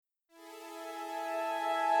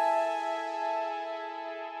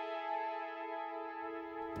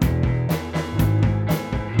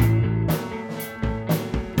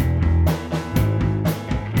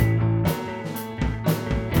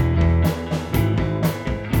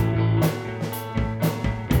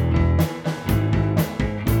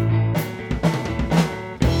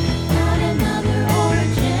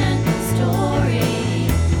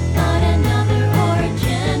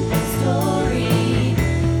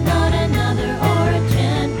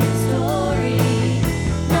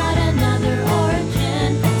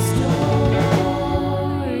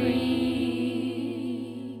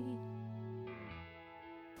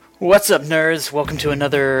What's up, nerds? Welcome to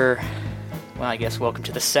welcome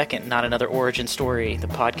to the second Not Another Origin Story, the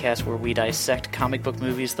podcast where we dissect comic book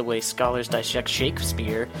movies the way scholars dissect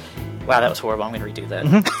Shakespeare. Wow, that was horrible. I'm going to redo that.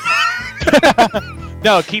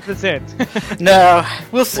 No, keep this in. No,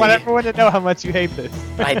 we'll see. I want everyone to know how much you hate this.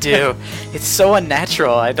 I do. It's so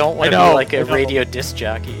unnatural. I don't want to be like a radio disc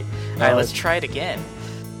jockey. Alright, let's try it again.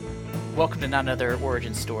 Welcome to Not Another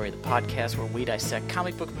Origin Story, the podcast where we dissect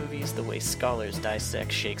comic book movies the way scholars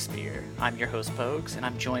dissect Shakespeare. I'm your host, Pogues, and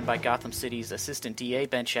I'm joined by Gotham City's Assistant DA,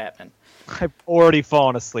 Ben Chapman. I've already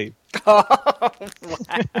fallen asleep. Oh,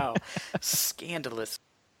 wow. Scandalous.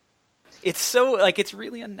 It's so, it's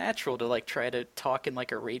really unnatural to, try to talk in,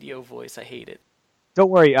 a radio voice. I hate it. Don't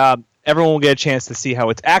worry, everyone will get a chance to see how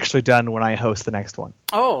it's actually done when I host the next one.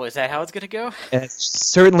 Oh, is that how it's going to go? It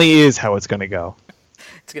certainly is how it's going to go.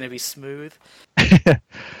 It's going to be smooth.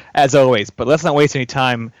 As always, but let's not waste any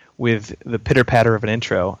time with the pitter-patter of an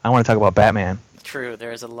intro. I want to talk about Batman. True,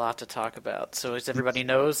 there is a lot to talk about. So as everybody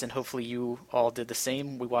knows, and hopefully you all did the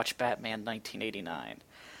same, we watched Batman 1989.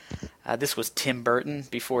 This was Tim Burton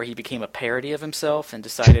before he became a parody of himself and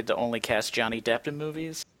decided to only cast Johnny Depp in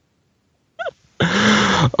movies.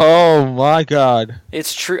 Oh my god.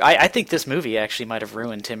 It's true. I think this movie actually might have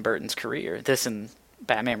ruined Tim Burton's career. This and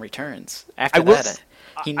Batman Returns. After that,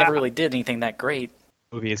 he never really did anything that great.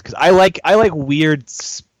 Movies, because I like weird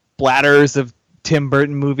splatters of Tim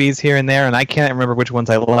Burton movies here and there, and I can't remember which ones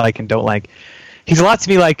I like and don't like. He's a lot to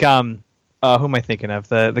me like who am I thinking of?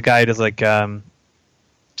 The guy who does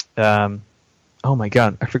oh my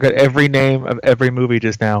god, I forgot every name of every movie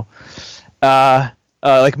just now.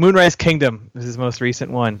 Like Moonrise Kingdom is his most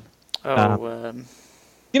recent one. Oh,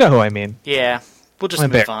 you know who I mean? Yeah, we'll just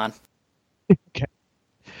move on. Okay.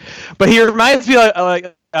 But he reminds me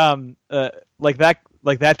like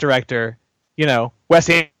that director, Wes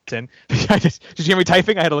Anderson. Did you hear me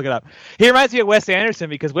typing? I had to look it up. He reminds me of Wes Anderson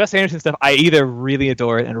because Wes Anderson stuff I either really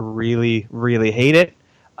adore it and really, really hate it.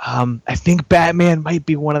 I think Batman might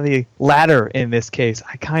be one of the latter in this case.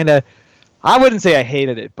 I wouldn't say I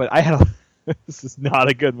hated it, but this is not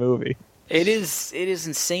a good movie. It is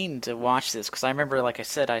insane to watch this because I remember, like I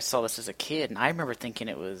said, I saw this as a kid and I remember thinking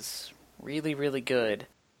it was really, really good.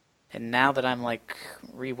 And now that I'm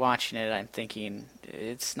rewatching it, I'm thinking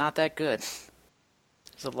it's not that good.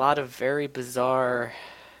 There's a lot of very bizarre.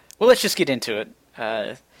 Well, let's just get into it.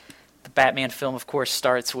 The Batman film, of course,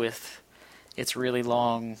 starts with its really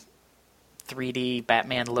long 3D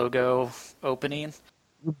Batman logo opening.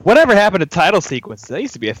 Whatever happened to title sequences? That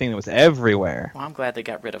used to be a thing that was everywhere. Well, I'm glad they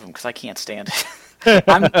got rid of them because I can't stand it.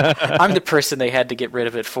 I'm the person they had to get rid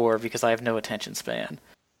of it for because I have no attention span.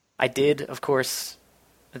 I did, of course,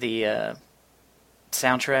 the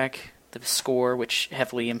soundtrack, the score, which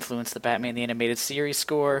heavily influenced the Batman the Animated Series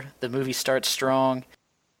score. The movie starts strong.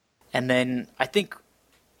 And then I think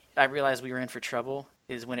I realized we were in for trouble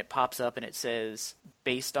is when it pops up and it says,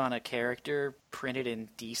 based on a character printed in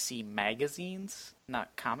DC magazines,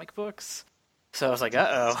 not comic books. So I was like,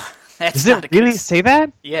 uh-oh. Does it really say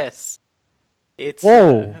that? Yes. It's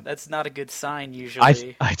Whoa. That's not a good sign,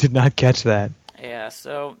 usually. I did not catch that. Yeah,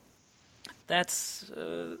 so that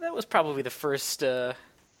was probably the first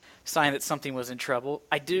sign that something was in trouble.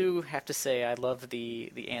 I do have to say I love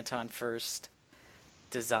the Anton Furst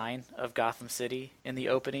design of Gotham City in the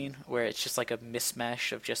opening, where it's just like a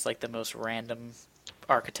mismatch of just the most random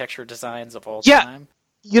architecture designs of all time.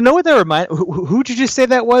 You know what that reminds? Who did you just say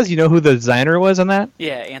that was? You know who the designer was on that?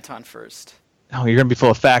 Yeah, Anton Furst. Oh, you're gonna be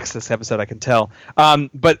full of facts this episode, I can tell.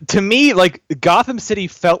 But to me, Gotham City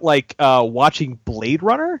felt like watching Blade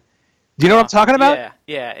Runner. Do you know what I'm talking about?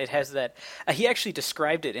 Yeah, it has that. He actually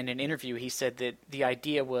described it in an interview. He said that the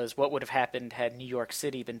idea was what would have happened had New York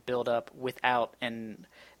City been built up without, and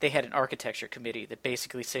they had an architecture committee that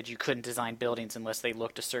basically said you couldn't design buildings unless they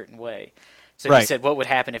looked a certain way. So He said what would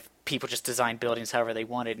happen if people just designed buildings however they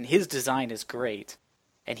wanted, and his design is great.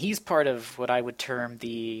 And he's part of what I would term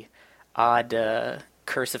the odd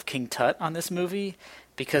curse of King Tut on this movie,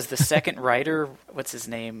 because the second writer, what's his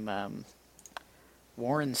name?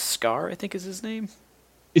 Warren Scar, I think is his name.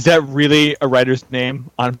 Is that really a writer's name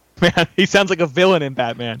on Batman? He sounds like a villain in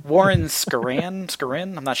Batman. Warren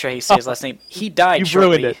Scarin. I'm not sure how you say his last name. He died shortly.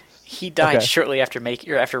 Ruined it. He died shortly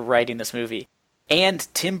after writing this movie. And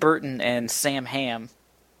Tim Burton and Sam Hamm.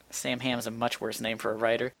 Sam Hamm is a much worse name for a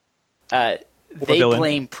writer. They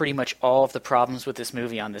blame pretty much all of the problems with this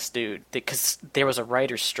movie on this dude because there was a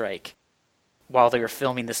writer's strike while they were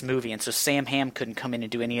filming this movie, and so Sam Hamm couldn't come in and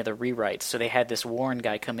do any of the rewrites, so they had this Warren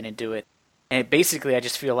guy come in and do it. And basically, I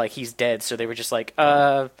just feel like he's dead, so they were just like,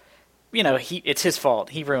 it's his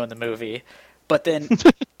fault. He ruined the movie. But then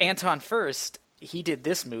Anton Furst, he did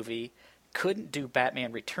this movie, couldn't do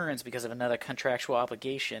Batman Returns because of another contractual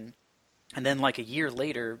obligation, and then like a year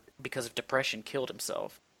later, because of depression, killed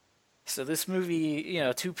himself. So this movie,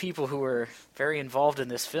 two people who were very involved in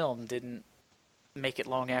this film didn't make it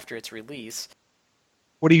long after its release.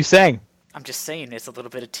 What are you saying? I'm just saying it's a little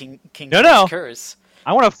bit of King No. curse.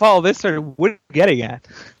 I want to follow this, or what are you getting at?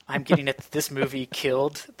 I'm getting at this movie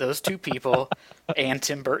killed those two people and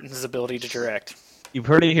Tim Burton's ability to direct. You've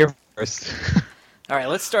heard it here first. All right,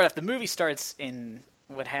 let's start off. The movie starts in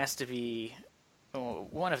what has to be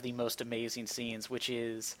one of the most amazing scenes, which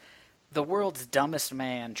is the world's dumbest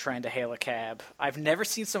man trying to hail a cab. I've never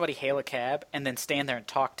seen somebody hail a cab and then stand there and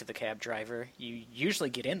talk to the cab driver. You usually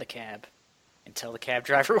get in the cab and tell the cab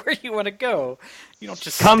driver where you want to go. You don't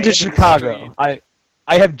just come to stand in the Chicago. street.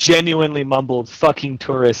 I have genuinely mumbled "fucking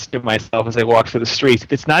tourist" to myself as I walk through the street.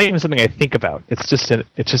 It's not even something I think about. It's just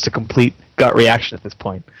a complete gut reaction at this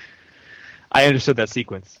point. I understood that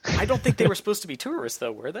sequence. I don't think they were supposed to be tourists,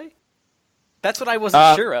 though, were they? That's what I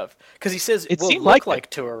wasn't sure of. Because he says, it we'll seemed look like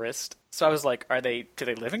tourists. So I was like, do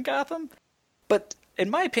they live in Gotham? But in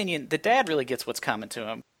my opinion, the dad really gets what's coming to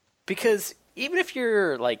him. Because even if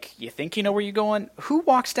you're, you think you know where you're going, who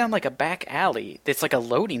walks down, a back alley that's like a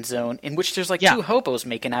loading zone in which there's, two hobos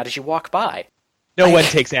making out as you walk by? No one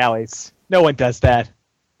takes alleys. No one does that.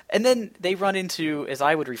 And then they run into, as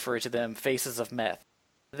I would refer to them, faces of meth.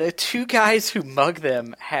 The two guys who mug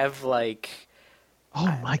them have,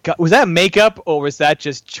 Oh my god. Was that makeup or was that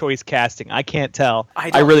just choice casting? I can't tell.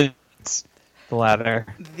 I really... It's the latter.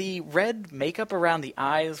 The red makeup around the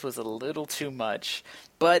eyes was a little too much.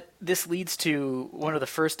 But this leads to one of the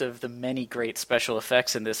first of the many great special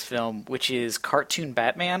effects in this film, which is cartoon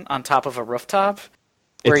Batman on top of a rooftop,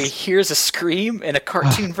 where he hears a scream and a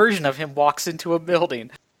cartoon version of him walks into a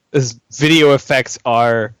building. His video effects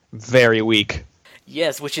are very weak.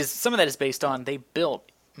 Yes, which is some of that is based on they built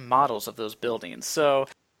models of those buildings. So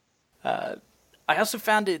I also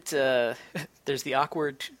found it there's the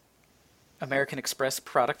awkward American Express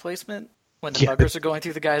product placement when the muggers are going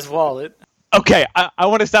through the guy's wallet. Okay, I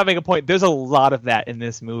want to stop making a point. There's a lot of that in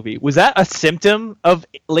this movie. Was that a symptom of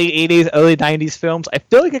late 80s, early 90s films? I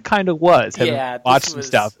feel like it kind of was. Watched some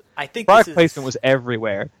stuff. I think product placement was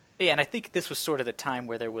everywhere. Yeah, and I think this was sort of the time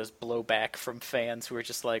where there was blowback from fans who were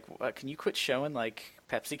just like, can you quit showing,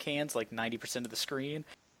 Pepsi cans, 90% of the screen?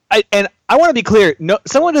 I want to be clear. No,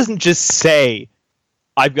 someone doesn't just say,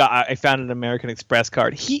 I found an American Express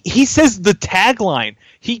card. He says the tagline.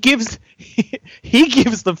 He gives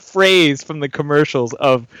the phrase from the commercials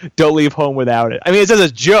of "Don't leave home without it." I mean, it's as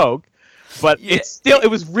a joke, but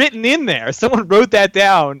it was written in there. Someone wrote that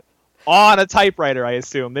down on a typewriter, I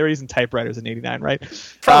assume. They were using typewriters in '89,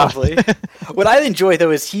 right? Probably. What I enjoy, though,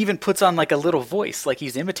 is he even puts on, a little voice,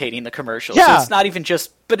 he's imitating the commercial. Yeah. So it's not even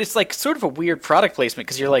just... But it's, sort of a weird product placement,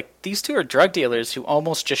 because you're like, these two are drug dealers who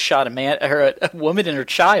almost just shot a woman and her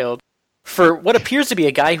child for what appears to be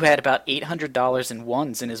a guy who had about $800 in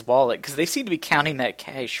ones in his wallet, because they seem to be counting that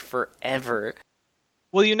cash forever.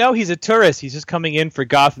 Well, he's a tourist. He's just coming in for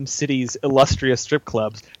Gotham City's illustrious strip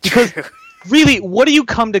clubs. Because... Really, what do you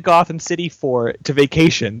come to Gotham City for to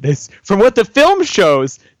vacation? From what the film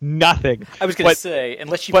shows, nothing. I was going to say,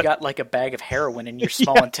 unless you've got a bag of heroin in your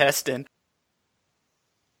small intestine.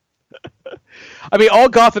 I mean, all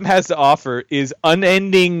Gotham has to offer is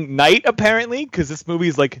unending night, apparently, because this movie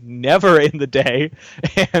is never in the day,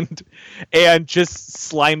 and just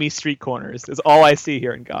slimy street corners is all I see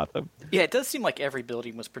here in Gotham. Yeah, it does seem like every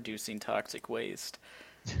building was producing toxic waste.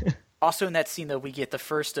 Also in that scene, though, we get the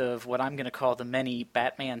first of what I'm going to call the many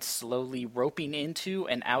Batman slowly roping into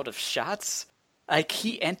and out of shots.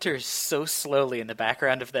 He enters so slowly in the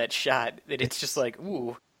background of that shot that it's just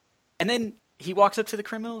ooh. And then he walks up to the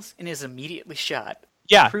criminals and is immediately shot.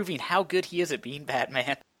 Yeah. Proving how good he is at being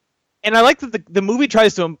Batman. And I like that the movie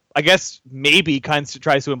tries to, I guess, maybe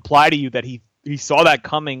tries to imply to you that he saw that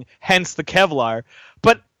coming, hence the Kevlar.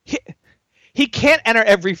 But... He can't enter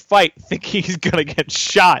every fight thinking he's going to get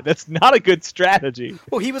shot. That's not a good strategy.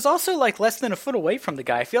 Well, he was also less than a foot away from the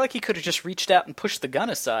guy. I feel like he could have just reached out and pushed the gun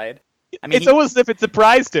aside. I mean, it's almost as if it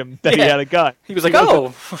surprised him that he had a gun. He was like,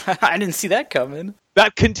 oh, I didn't see that coming.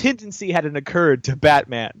 That contingency hadn't occurred to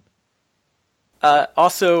Batman.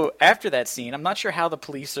 Also, after that scene, I'm not sure how the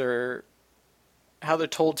police how they're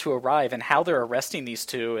told to arrive and how they're arresting these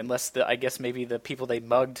two, unless I guess maybe the people they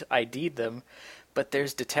mugged ID'd them. But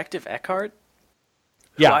there's Detective Eckhart.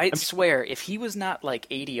 Yeah, I swear, if he was not like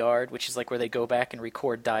ADR'd, which is like where they go back and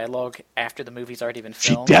record dialogue after the movie's already been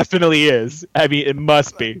she filmed. definitely is. I mean, it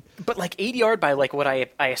must be. But like ADR'd by like what I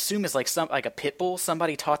assume is like a pit bull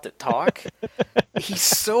somebody taught to talk. He's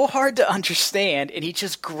so hard to understand, and he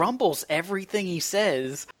just grumbles everything he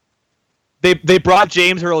says. They brought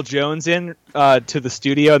James Earl Jones in to the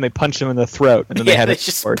studio, and they punched him in the throat, and then they had they it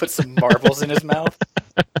just record. put some marbles in his mouth.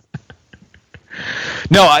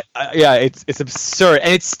 No, yeah, it's absurd,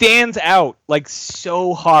 and it stands out like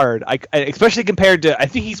so hard. Especially compared to, I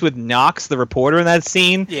think he's with Knox, the reporter in that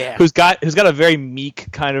scene, Yeah. who's got a very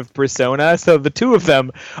meek kind of persona. So the two of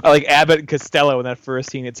them are like Abbott and Costello in that first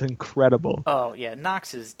scene. It's incredible. Oh yeah,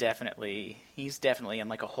 Knox is definitely in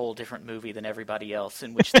like a whole different movie than everybody else,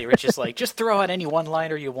 in which they were just like, just throw out any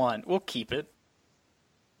one-liner you want, we'll keep it.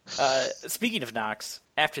 Speaking of Knox,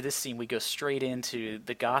 after this scene, we go straight into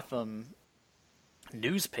the Gotham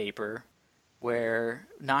newspaper where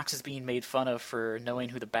Knox is being made fun of for knowing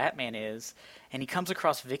who the Batman is, and he comes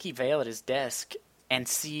across Vicky Vale at his desk and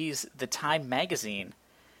sees the Time magazine,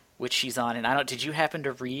 which she's on. And did you happen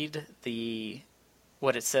to read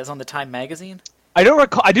what it says on the Time magazine? I don't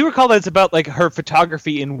recall. I do recall that it's about like her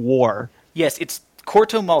photography in war. Yes, it's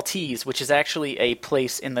Corto Maltese, which is actually a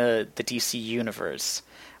place in the DC universe,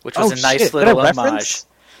 which was a nice little homage. Reference?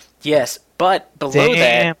 Yes, but below Damn.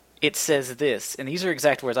 that, it says this, and these are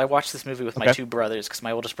exact words. I watched this movie with my two brothers because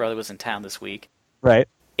my oldest brother was in town this week. Right.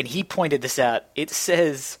 And he pointed this out. It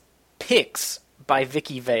says, "Pics by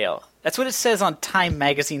Vicky Vale." That's what it says on Time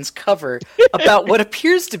magazine's cover about what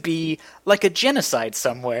appears to be like a genocide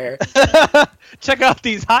somewhere. Check out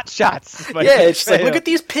these hot shots. Yeah, it's just like, look at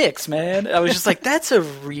these pics, man. I was just like, that's a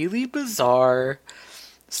really bizarre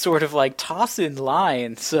sort of like toss-in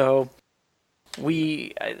line. So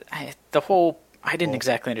I didn't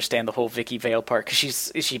exactly understand the whole Vicky Vale part,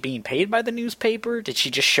 because is she being paid by the newspaper? Did she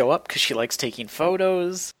just show up because she likes taking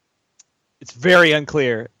photos? It's very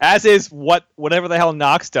unclear, as is whatever the hell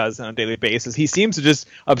Knox does on a daily basis. He seems to just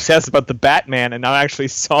obsess about the Batman and not actually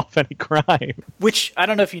solve any crime. Which, I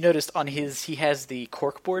don't know if you noticed, he has the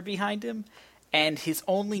corkboard behind him, and his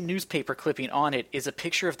only newspaper clipping on it is a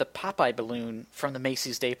picture of the Popeye balloon from the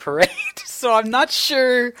Macy's Day Parade. So I'm not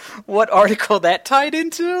sure what article that tied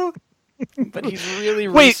into. But he's really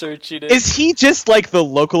researching it. Is he just like the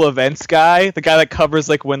local events guy? The guy that covers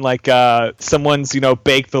like when like someone's,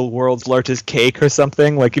 baked the world's largest cake or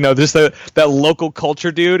something? Like, just that local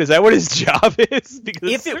culture dude? Is that what his job is?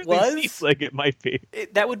 Because if it seems like it might be.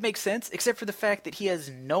 That would make sense, except for the fact that he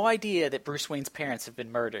has no idea that Bruce Wayne's parents have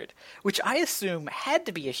been murdered, which I assume had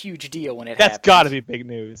to be a huge deal when it happened. That's got to be big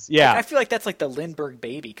news. Yeah. Like, I feel like that's like the Lindbergh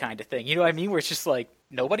baby kind of thing. You know what I mean? Where it's just like,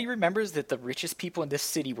 nobody remembers that the richest people in this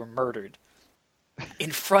city were murdered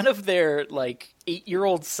in front of their,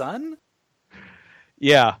 8-year-old son?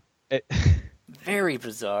 Yeah. Very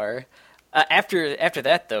bizarre. After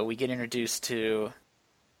that, though, we get introduced to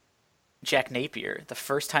Jack Napier, the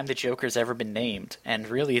first time the Joker's ever been named, and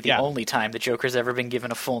really the only time the Joker's ever been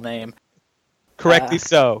given a full name. Correctly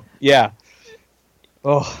so, yeah.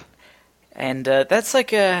 Oh. And that's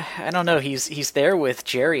like I don't know, he's there with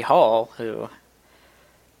Jerry Hall, who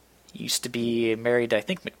used to be married to, I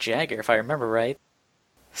think, Mick Jagger, if I remember right.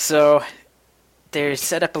 So they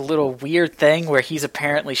set up a little weird thing where she's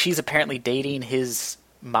apparently dating his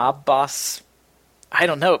mob boss. I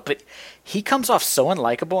don't know, but he comes off so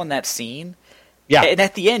unlikable in that scene. Yeah. And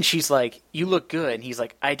at the end, she's like, "You look good." And he's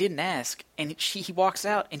like, "I didn't ask." And he walks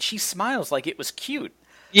out, and she smiles like it was cute.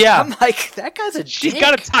 Yeah. I'm like, that guy's a She's dick.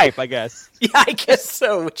 got a type, I guess. Yeah, I guess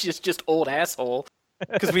so, which is just old asshole.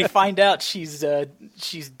 Because we find out she's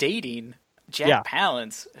dating Jack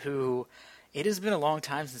Palance, who, it has been a long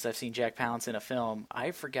time since I've seen Jack Palance in a film. I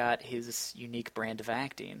forgot his unique brand of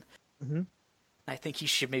acting. Mm-hmm. I think he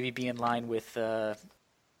should maybe be in line with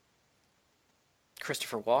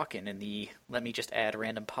Christopher Walken in the "let me just add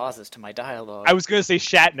random pauses to my dialogue." I was going to say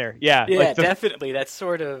Shatner. Yeah. Yeah, definitely. That's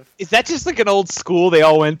sort of... Is that just like an old school they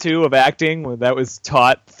all went to of acting, where that was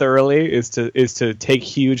taught thoroughly, is to take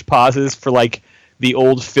huge pauses for like the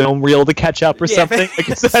old film reel to catch up or something?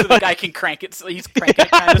 So the guy can crank it, so he's cranking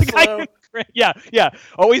it kind of slow. Yeah.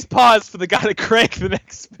 Always pause for the guy to crank the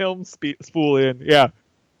next film spool in. Yeah.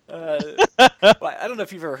 Well, I don't know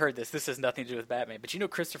if you've ever heard this. This has nothing to do with Batman,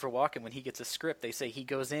 but Christopher Walken, when he gets a script, they say he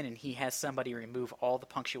goes in and he has somebody remove all the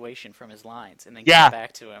punctuation from his lines and then give it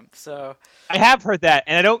back to him. So I have heard that,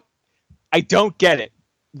 and I don't get it,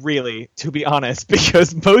 really, to be honest,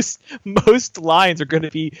 because most lines are going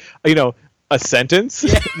to be, a sentence.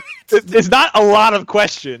 Yeah. There's not a lot of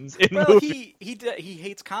questions in movies. He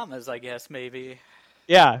hates commas, I guess, maybe.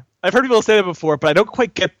 Yeah, I've heard people say that before, but I don't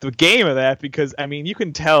quite get the game of that because, I mean, you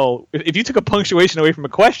can tell if you took a punctuation away from a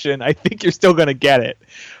question, I think you're still going to get it.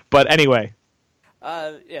 But anyway.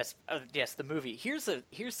 Yes, the movie.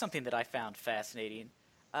 Here's something that I found fascinating.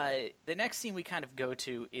 The next scene we kind of go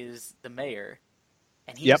to is the mayor,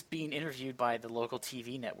 and he's being interviewed by the local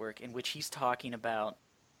TV network, in which he's talking about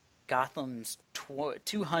Gotham's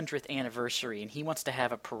 200th anniversary, and he wants to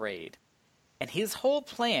have a parade. And his whole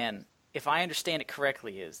plan, if I understand it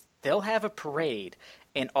correctly, is they'll have a parade,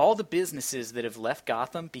 and all the businesses that have left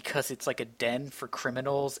Gotham because it's like a den for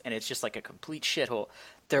criminals and it's just like a complete shithole,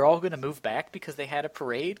 they're all going to move back because they had a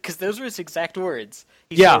parade? Because those were his exact words.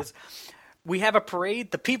 He says, we have a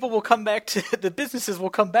parade, the people will come back the businesses will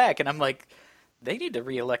come back. And I'm like, they need to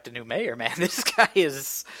re-elect a new mayor, man. This guy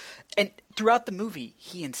is... And throughout the movie,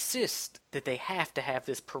 he insists that they have to have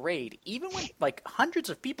this parade. Even when, like, hundreds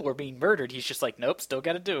of people are being murdered, he's just like, nope, still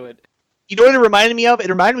got to do it. You know what it reminded me of? It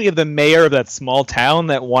reminded me of the mayor of that small town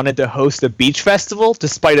that wanted to host a beach festival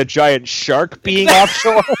despite a giant shark being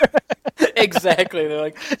offshore. Exactly. They're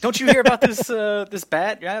like, don't you hear about this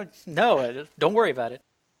bat? Yeah, no, don't worry about it.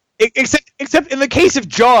 Except in the case of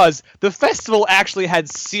Jaws, the festival actually had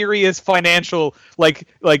serious financial like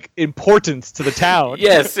importance to the town.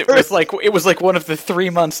 Yes, it was like one of the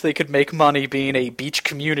 3 months they could make money being a beach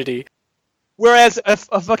community. Whereas a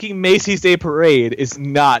fucking Macy's Day Parade is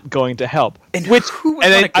not going to help. And who would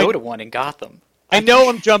want to go to one in Gotham? I know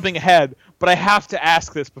I'm jumping ahead, but I have to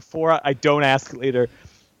ask this before I don't ask it later.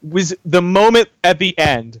 Was the moment at the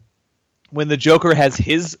end when the Joker has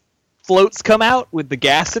his floats come out with the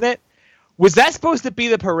gas in it, was that supposed to be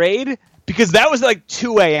the parade? Because that was like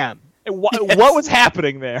 2 a.m. What was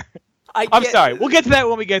happening there? I'm sorry. We'll get to that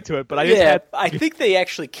when we get to it. But I think they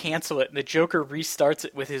actually cancel it, and the Joker restarts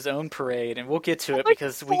it with his own parade, and we'll get to it like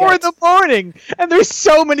because 4 in the morning, and there's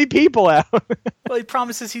so many people out. Well, he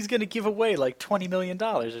promises he's going to give away like $20 million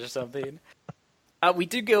or something. We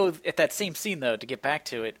do go at that same scene, though, to get back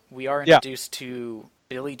to it. We are introduced to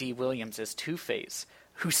Billy D. Williams as Two-Face,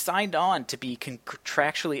 who signed on to be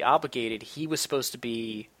contractually obligated. He was supposed to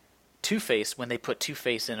be Two-Face when they put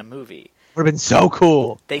Two-Face in a movie. Would have been so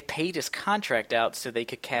cool. They paid his contract out so they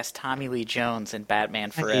could cast Tommy Lee Jones in Batman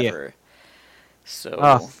Forever. Yeah.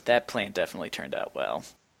 So that plan definitely turned out well.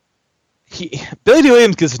 Billy D.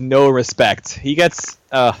 Williams gets no respect. He gets...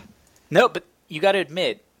 No, but you got to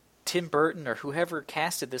admit, Tim Burton or whoever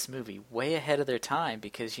casted this movie way ahead of their time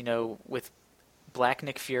because, you know, with Black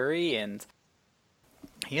Nick Fury and...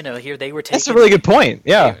 You know, here they were taking... That's a really good point,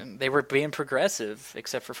 yeah. They were being progressive,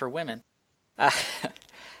 except for women.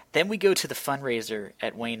 Then we go to the fundraiser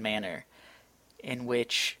at Wayne Manor, in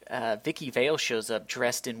which Vicky Vale shows up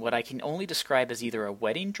dressed in what I can only describe as either a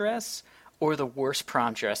wedding dress or the worst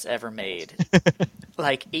prom dress ever made.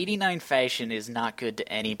 Like, 89 fashion is not good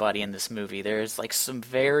to anybody in this movie. There's, like, some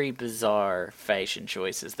very bizarre fashion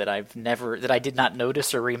choices that I did not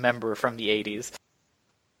notice or remember from the 80s.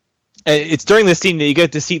 It's during this scene that you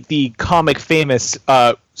get to see the comic famous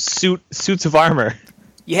suits of armor.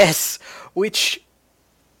 Yes, which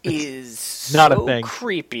is not so a thing.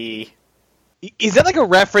 Creepy. Is that like a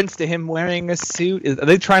reference to him wearing a suit? Are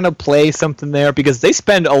they trying to play something there? Because they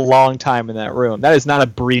spend a long time in that room. That is not a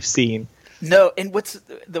brief scene. No, and what's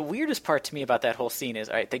the weirdest part to me about that whole scene is,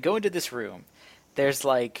 all right, they go into this room. There's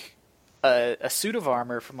like a suit of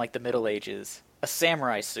armor from like the Middle Ages, a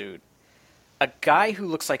samurai suit, a guy who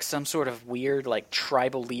looks like some sort of weird like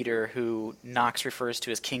tribal leader who Knox refers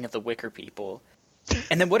to as King of the Wicker People.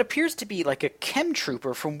 And then what appears to be like a chem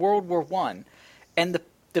trooper from World War I. And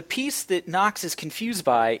the piece that Knox is confused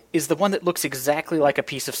by is the one that looks exactly like a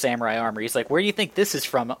piece of samurai armor. He's like, where do you think this is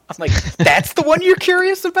from? I'm like, that's the one you're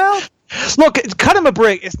curious about? Look, cut him a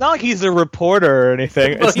break. It's not like he's a reporter or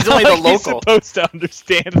anything. Well, he's only the local. He's supposed to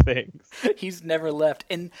understand things. He's never left.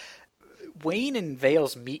 And Wayne and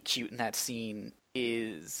Vale's meet cute in that scene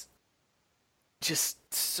is... just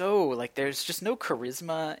so, like, there's just no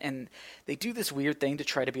charisma, and they do this weird thing to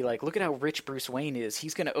try to be like, look at how rich Bruce Wayne is.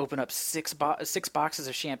 He's going to open up six boxes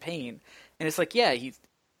of champagne. And it's like, yeah,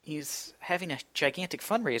 he's having a gigantic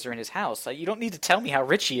fundraiser in his house. You don't need to tell me how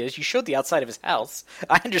rich he is. You showed the outside of his house.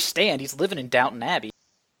 I understand. He's living in Downton Abbey.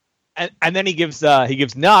 And then he gives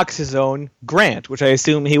Knox his own grant, which I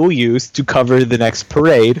assume he will use to cover the next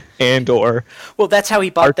parade and/or. Well, that's how he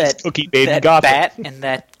bought that bat and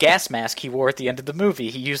that gas mask he wore at the end of the movie.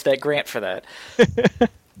 He used that grant for that.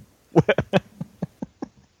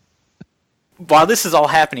 While this is all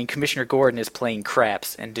happening, Commissioner Gordon is playing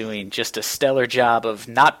craps and doing just a stellar job of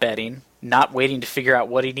not betting not waiting to figure out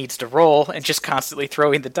what he needs to roll and just constantly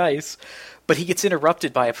throwing the dice. But he gets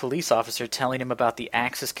interrupted by a police officer telling him about the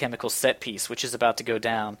Axis Chemical set piece, which is about to go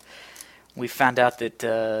down. We found out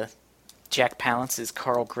that Jack Palance's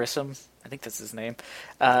Carl Grissom, I think that's his name,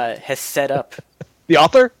 has set up... The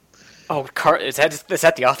author? Oh, is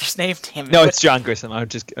that the author's name? Damn it. No, it's John Grissom. I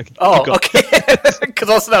just... Okay, okay. Because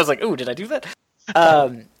also I was like, ooh, did I do that?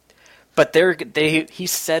 But he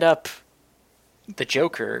set up the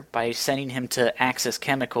Joker by sending him to Axis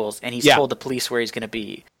Chemicals, and he's told the police where he's going to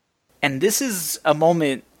be. And this is a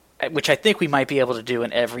moment which I think we might be able to do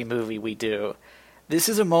in every movie we do. This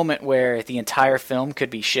is a moment where the entire film could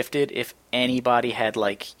be shifted if anybody had,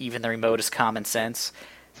 like, even the remotest common sense.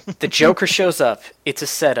 The Joker shows up. It's a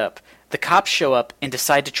setup. The cops show up and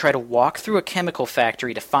decide to try to walk through a chemical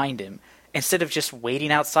factory to find him, instead of just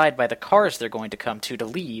waiting outside by the cars they're going to come to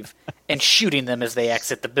leave, and shooting them as they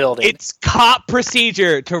exit the building. It's cop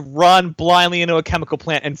procedure to run blindly into a chemical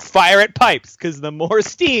plant and fire at pipes, because the more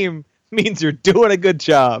steam means you're doing a good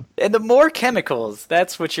job. And the more chemicals,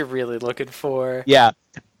 that's what you're really looking for. Yeah.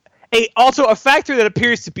 Also, a factory that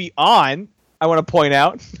appears to be on, I want to point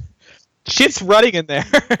out, shit's running in there.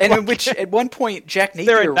 And in which, at one point, Jack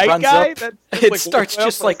Napier runs up, it starts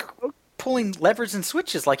just like pulling levers and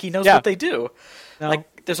switches like he knows what they do. No.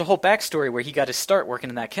 Like, there's a whole backstory where he got his start working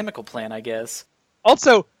in that chemical plant, I guess.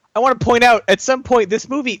 Also, I want to point out, at some point, this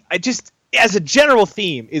movie, as a general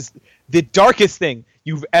theme, is the darkest thing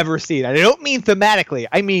you've ever seen. And I don't mean thematically.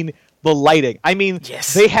 I mean the lighting. I mean,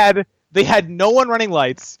 they had no one running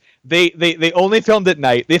lights. They only filmed at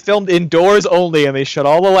night. They filmed indoors only, and they shut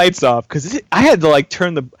all the lights off. Because I had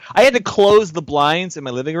to I had to close the blinds in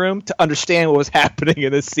my living room to understand what was happening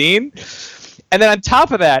in this scene. And then on top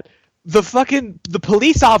of that, the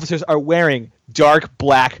police officers are wearing dark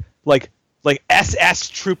black, like SS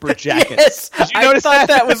trooper jackets. Yes, Did you notice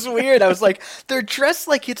that was weird. I was like, they're dressed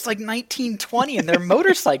like it's like 1920 and they're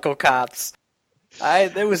motorcycle cops.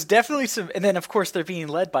 There was definitely some, and then of course they're being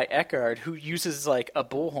led by Eckhart, who uses like a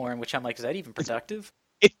bullhorn, which I'm like, is that even productive?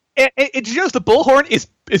 It shows the bullhorn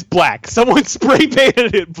is black. Someone spray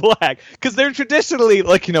painted it black because they're traditionally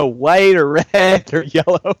white or red or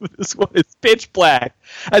yellow. This one is pitch black,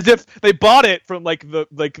 as if they bought it from the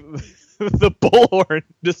bullhorn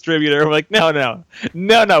distributor. I'm like, no,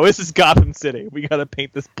 this is Gotham City. We gotta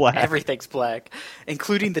paint this black. Everything's black,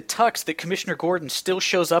 including the tux that Commissioner Gordon still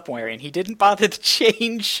shows up wearing. He didn't bother to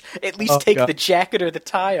change, at least take the jacket or the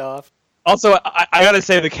tie off. Also, I gotta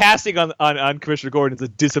say, the casting on Commissioner Gordon is a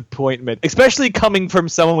disappointment, especially coming from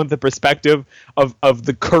someone with the perspective of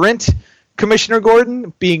the current Commissioner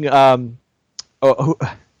Gordon being, you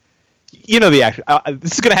know the actor.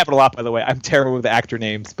 This is gonna happen a lot, by the way. I'm terrible with the actor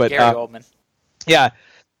names, but Gary Oldman. Yeah,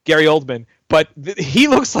 Gary Oldman. But he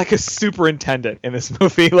looks like a superintendent in this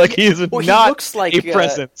movie. Like he looks like a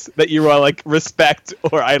presence that you respect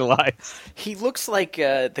or idolize. He looks like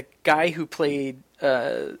the guy who played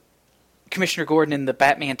Commissioner Gordon in the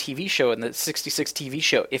Batman TV show, in the 66 TV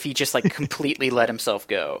show, if he just completely let himself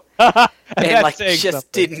go and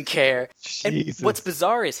just didn't care. Jesus. And what's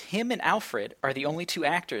bizarre is him and Alfred are the only two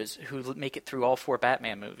actors who make it through all 4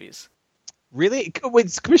 Batman movies. Really?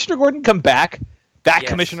 Did Commissioner Gordon come back? Yes.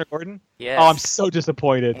 Commissioner Gordon? Yes. Oh, I'm so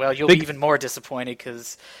disappointed. Well, you'll be even more disappointed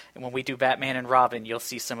because when we do Batman and Robin, you'll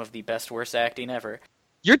see some of the best worst acting ever.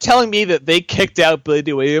 You're telling me that they kicked out Billy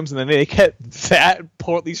Dee Williams and then they kept that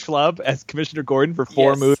portly schlub as Commissioner Gordon for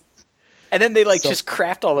 4 movies? And then they just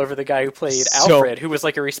crapped all over the guy who played Alfred, who was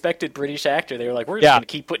a respected British actor. They were like, we're just going to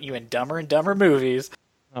keep putting you in dumber and dumber movies.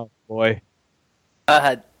 Oh, boy.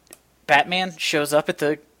 Batman shows up at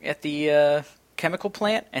the chemical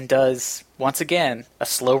plant and does, once again, a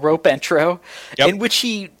slow rope intro, in which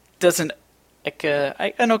he does an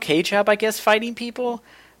okay job, I guess, fighting people,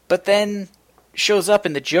 but then shows up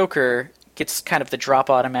and the Joker gets kind of the drop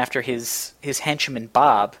on him after his henchman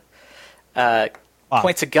Bob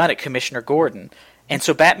points a gun at Commissioner Gordon. And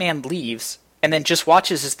so Batman leaves and then just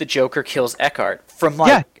watches as the Joker kills Eckhart from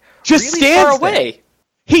just really far away. There.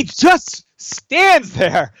 He just stands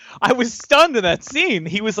there. I was stunned in that scene.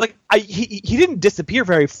 He was he didn't disappear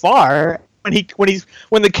very far.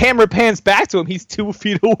 When the camera pans back to him, he's 2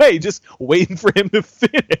 feet away, just waiting for him to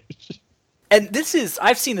finish. And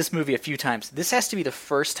I've seen this movie a few times. This has to be the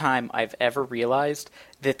first time I've ever realized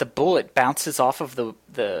that the bullet bounces off of the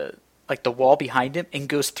wall behind him and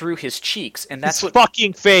goes through his cheeks, and that's his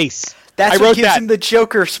fucking face. That's what gives him the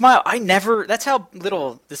Joker smile. That's how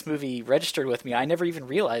little this movie registered with me. I never even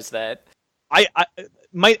realized that.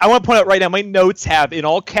 I want to point out right now, my notes have in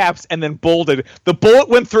all caps and then bolded, the bullet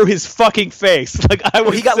went through his fucking face. Like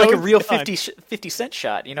he got so like a real stunned. 50 cent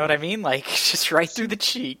shot. You know what I mean? Like just right through the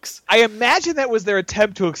cheeks. I imagine that was their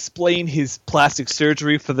attempt to explain his plastic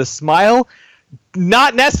surgery for the smile.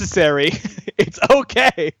 Not necessary. It's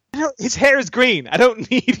okay. His hair is green. I don't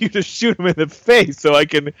need you to shoot him in the face so I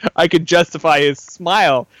can justify his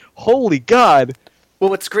smile. Holy God. Well,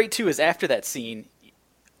 what's great too is after that scene,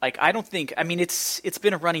 like it's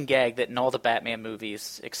been a running gag that in all the Batman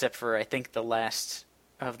movies, except for I think the last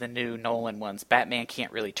of the new Nolan ones, Batman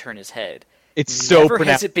can't really turn his head. It's so Never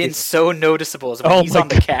pronounced. has it been so noticeable as when he's on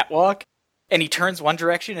the God. catwalk and he turns one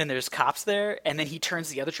direction and there's cops there, and then he turns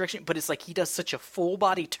the other direction, but it's like he does such a full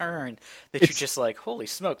body turn that you're just like, holy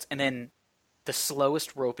smokes. And then the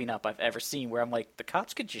slowest roping up I've ever seen, where I'm like, the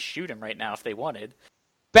cops could just shoot him right now if they wanted.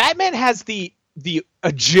 Batman has the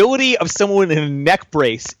agility of someone in a neck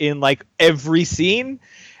brace in like every scene,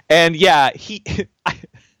 and yeah, I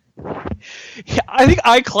think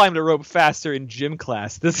I climbed a rope faster in gym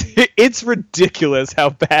class. It's ridiculous how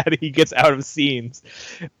bad he gets out of scenes.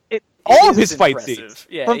 All of his fight scenes,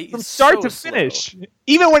 yeah, from start so to finish,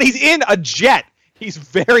 even when he's in a jet, he's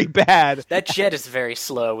very bad. That jet is very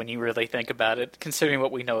slow when you really think about it, considering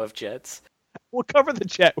what we know of jets. We'll cover the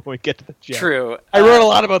jet when we get to the jet. True. I wrote a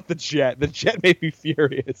lot about the jet. The jet made me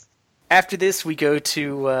furious. After this, we go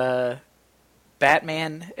to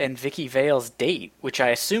Batman and Vicky Vale's date, which I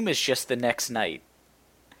assume is just the next night.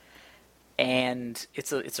 And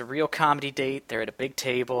it's a real comedy date. They're at a big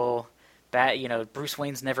table. Bruce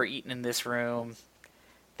Wayne's never eaten in this room.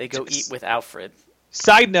 They go eat with Alfred.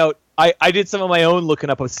 Side note, I did some of my own looking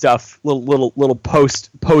up of stuff, little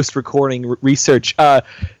post recording research.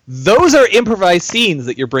 Those are improvised scenes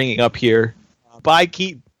that you're bringing up here by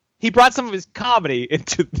Keaton. He brought some of his comedy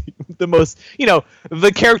into the most,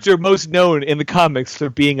 the character most known in the comics for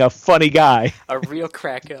being a funny guy. A real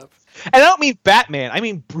crack up. And I don't mean Batman, I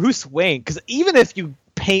mean Bruce Wayne, because even if you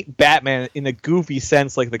paint Batman in a goofy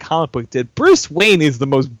sense like the comic book did, Bruce Wayne is the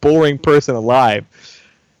most boring person alive.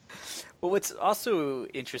 Well, what's also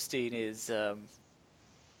interesting is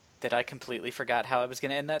that I completely forgot how I was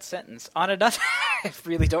going to end that sentence. On another, I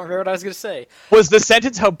really don't remember what I was going to say. Was the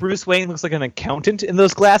sentence how Bruce Wayne looks like an accountant in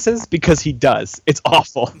those glasses? Because he does. It's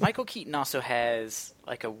awful. Michael Keaton also has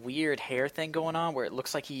like a weird hair thing going on where it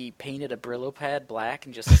looks like he painted a Brillo pad black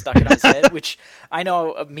and just stuck it on his head, which I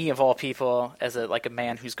know me of all people, as a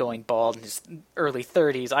man who's going bald in his early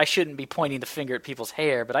 30s, I shouldn't be pointing the finger at people's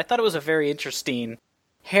hair, but I thought it was a very interesting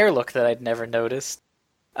hair look that I'd never noticed.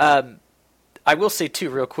 I will say,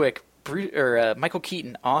 too, real quick, Michael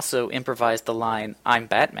Keaton also improvised the line, "I'm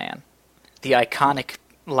Batman," the iconic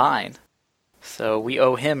line. So we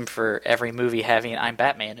owe him for every movie having "I'm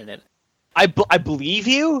Batman" in it. I believe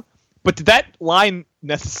you, but did that line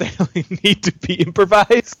necessarily need to be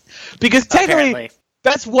improvised? Because technically, Apparently.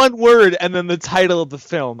 that's one word and then the title of the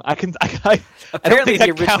film. I don't Apparently think the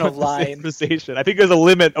that original counts as line. improvisation. I think there's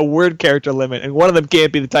a word character limit, and one of them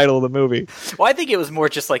can't be the title of the movie. Well, I think it was more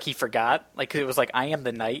just like he forgot. Like, it was like, "I am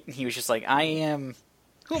the Knight," and he was just like, "I am...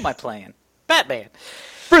 Who am I playing? Batman."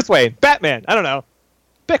 Bruce Wayne, Batman, I don't know.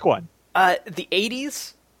 Pick one. The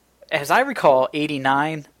 80s, as I recall,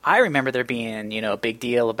 89, I remember there being, a big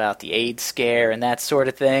deal about the AIDS scare and that sort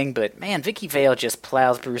of thing, but man, Vicky Vale just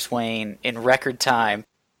plows Bruce Wayne in record time.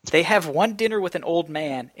 They have one dinner with an old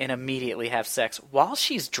man and immediately have sex while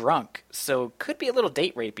she's drunk, so could be a little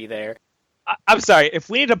date rapey there. I'm sorry, if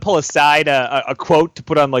we need to pull aside a quote to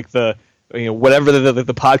put on like the whatever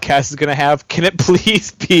the podcast is going to have, can it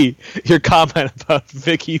please be your comment about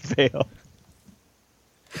Vicky Vale?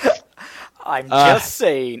 I'm just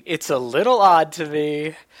saying, it's a little odd to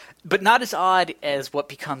me, but not as odd as what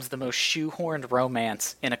becomes the most shoehorned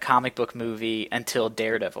romance in a comic book movie until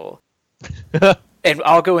Daredevil. And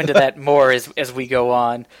I'll go into that more as we go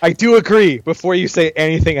on. I do agree. Before you say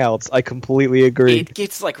anything else, I completely agree. It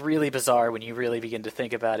gets really bizarre when you really begin to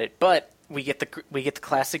think about it. But we get the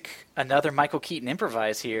classic, another Michael Keaton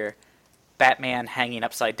improvise here. Batman hanging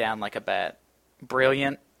upside down like a bat.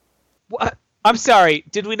 Brilliant. What? I'm sorry.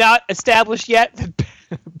 Did we not establish yet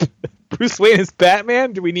that Bruce Wayne is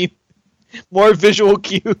Batman? Do we need more visual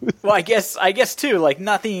cues? Well, I guess too. Like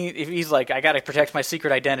nothing. If he's like, I gotta protect my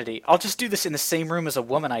secret identity. I'll just do this in the same room as a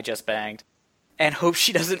woman I just banged, and hope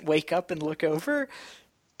she doesn't wake up and look over.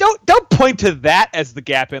 Don't point to that as the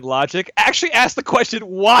gap in logic. Actually, ask the question: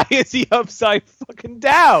 why is he upside fucking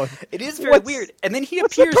down? It is very weird. And then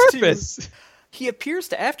what's the purpose? He appears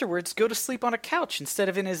to afterwards go to sleep on a couch instead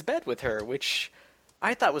of in his bed with her, which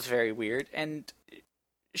I thought was very weird. And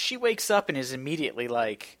she wakes up and is immediately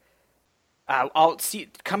like, I'll see.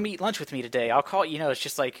 Come eat lunch with me today. I'll call. It's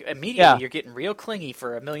just like immediately you're getting real clingy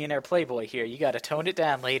for a millionaire playboy here. You got to tone it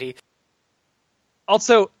down, lady.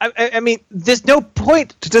 Also, I mean, there's no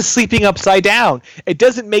point to just sleeping upside down. It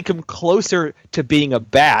doesn't make him closer to being a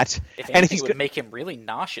bat. If anything, it would make him really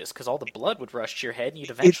nauseous because all the blood would rush to your head and you'd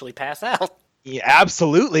eventually pass out. Yeah,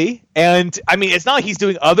 absolutely. And, I mean, it's not like he's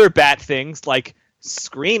doing other bat things like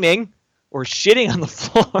screaming or shitting on the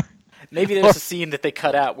floor. Maybe there's a scene that they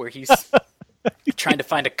cut out where he's trying to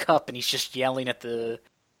find a cup and he's just yelling at the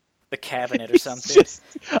cabinet or something. Just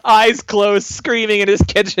eyes closed, screaming in his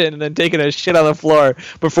kitchen, and then taking a shit on the floor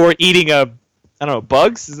before eating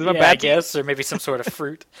bugs? Is it a bat? I guess, or maybe some sort of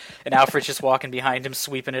fruit. And Alfred's just walking behind him,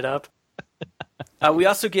 sweeping it up. We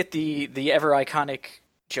also get the ever iconic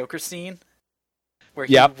Joker scene where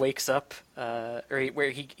he wakes up, where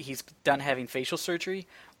he's done having facial surgery,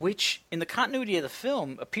 which in the continuity of the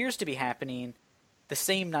film appears to be happening the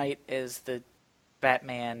same night as the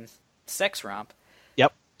Batman sex romp.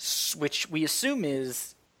 Yep. Which we assume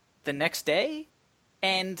is the next day,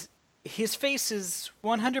 and his face is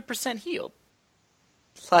 100% healed.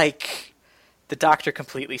 Like, the doctor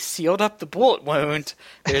completely sealed up the bullet wound.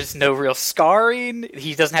 There's no real scarring.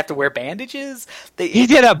 He doesn't have to wear bandages. He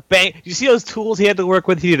did a bang. You see those tools he had to work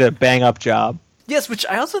with? He did a bang-up job. Yes, which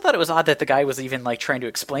I also thought it was odd that the guy was even, like, trying to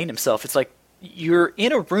explain himself. It's like, you're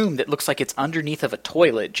in a room that looks like it's underneath of a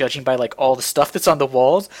toilet, judging by, like, all the stuff that's on the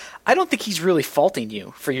walls. I don't think he's really faulting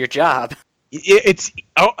you for your job. It's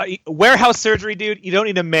warehouse surgery, dude. You don't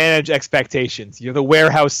need to manage expectations. You're the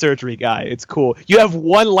warehouse surgery guy. It's cool. You have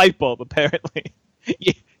one light bulb, apparently.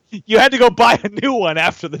 You had to go buy a new one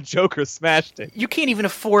after the Joker smashed it. You can't even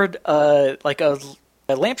afford, a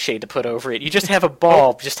lampshade to put over it. You just have a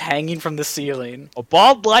bulb just hanging from the ceiling. A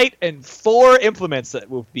bulb light and 4 implements that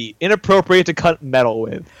would be inappropriate to cut metal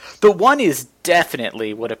with. The one is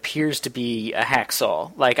definitely what appears to be a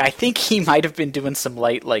hacksaw. Like, I think he might have been doing some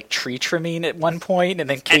light, like, tree trimming at one point and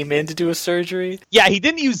then came in to do a surgery. Yeah, he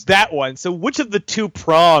didn't use that one. So which of the 2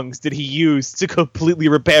 prongs did he use to completely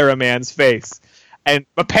repair a man's face? And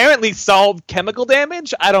apparently solved chemical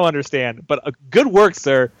damage? I don't understand. But good work,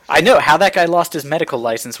 sir. I know. How that guy lost his medical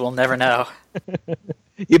license, we'll never know.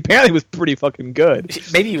 He apparently was pretty fucking good.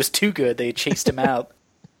 Maybe he was too good. They chased him out.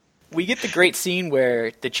 We get the great scene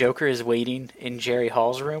where the Joker is waiting in Jerry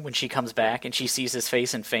Hall's room when she comes back and she sees his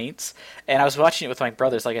face and faints. And I was watching it with my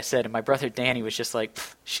brothers, like I said, and my brother Danny was just like,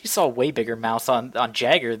 she saw way bigger mouth on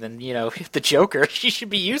Jagger than, the Joker. She should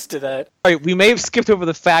be used to that. All right, we may have skipped over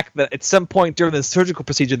the fact that at some point during the surgical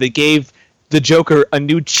procedure they gave the Joker a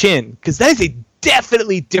new chin, because that is a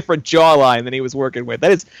definitely different jawline than he was working with.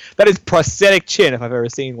 That is prosthetic chin if I've ever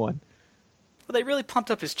seen one. They really pumped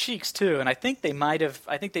up his cheeks too, and I think they might have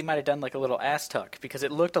done like a little ass tuck because it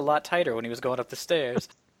looked a lot tighter when he was going up the stairs.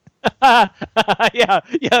 yeah,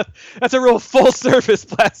 that's a real full service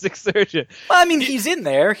plastic surgeon. Well, I mean, he's in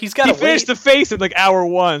there. He finished the face in like hour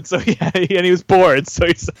 1, so yeah, and he was bored, so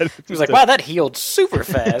he said he was like, "Wow, that healed super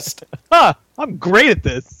fast." I'm great at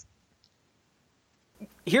this.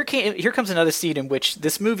 Here comes another scene in which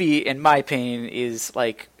this movie, in my opinion, is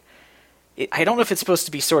like. I don't know if it's supposed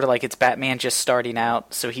to be sort of like it's Batman just starting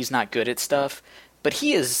out, so he's not good at stuff. But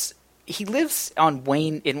he lives on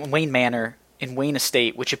Wayne Manor in Wayne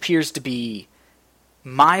Estate, which appears to be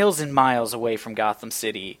miles and miles away from Gotham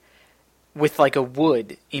City, with like a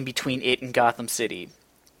wood in between it and Gotham City.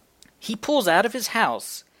 He pulls out of his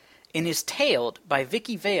house and is tailed by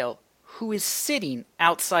Vicky Vale, who is sitting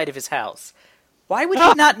outside of his house. Why would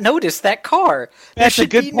he not notice that car? That's there a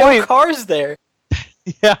good should be point. no cars there.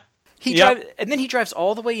 Yeah. And then he drives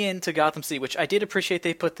all the way into Gotham City, which I did appreciate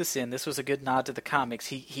they put this in. This was a good nod to the comics.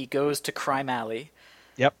 He goes to Crime Alley.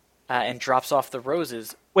 Yep. And drops off the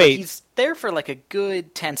roses. Wait. But he's there for like a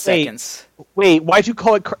good 10 seconds. Wait, why'd you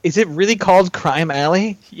call it... Is it really called Crime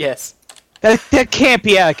Alley? Yes. That can't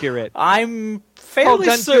be accurate. I'm fairly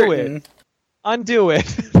certain. Undo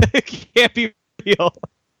it. It can't be real.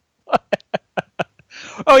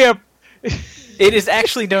 Oh, yeah. It is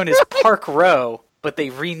actually known as Park Row. But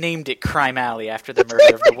they renamed it Crime Alley after the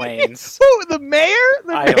murder of the Waynes. Oh, the mayor?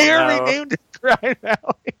 I don't know. Renamed it Crime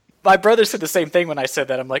Alley. My brother said the same thing when I said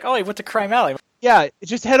that. I'm like, oh, he went to Crime Alley. Yeah,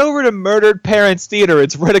 just head over to Murdered Parents Theater.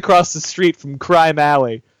 It's right across the street from Crime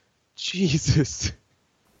Alley. Jesus.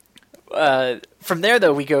 From there,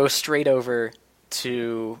 though, we go straight over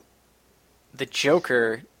to the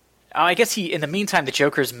Joker. I guess in the meantime, the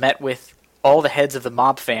Joker's met with all the heads of the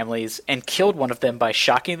mob families and killed one of them by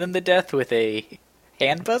shocking them to death with a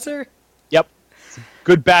hand buzzer? Yep.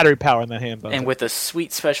 Good battery power in that hand buzzer. And with a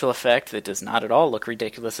sweet special effect that does not at all look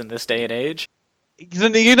ridiculous in this day and age.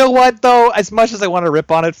 You know what, though? As much as I want to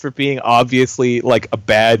rip on it for being obviously like a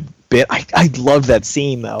bad bit, I love that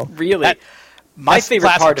scene, though. Really? That's favorite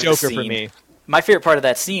classic part of Joker the scene, for me. My favorite part of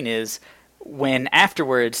that scene is when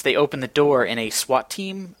afterwards they open the door and a SWAT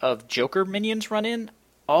team of Joker minions run in,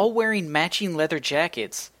 all wearing matching leather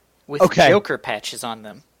jackets with Joker patches on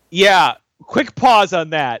them. Yeah, quick pause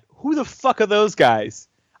on that. Who the fuck are those guys?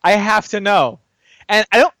 I have to know. And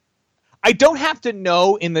I don't have to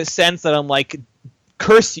know in the sense that I'm like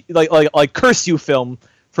curse you film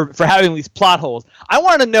for having these plot holes. I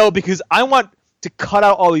want to know because I want to cut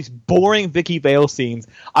out all these boring Vicky Vale scenes.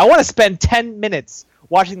 I want to spend 10 minutes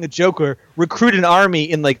watching the Joker recruit an army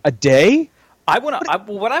in like a day.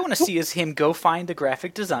 What I want to see is him go find the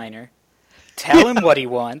graphic designer, tell him what he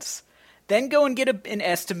wants, then go and get an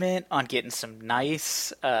estimate on getting some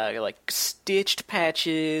nice, like, stitched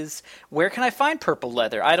patches. Where can I find purple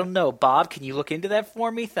leather? I don't know. Bob, can you look into that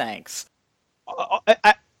for me? Thanks.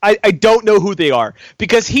 I don't know who they are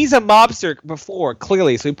because he's a mobster before,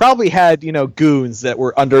 clearly. So he probably had, goons that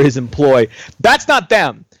were under his employ. That's not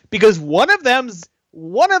them because one of them's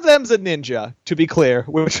a ninja, to be clear,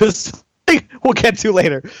 which is we'll get to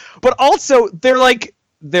later. But also they're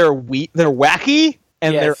wacky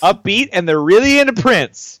and they're upbeat and they're really into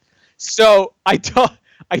Prince. So I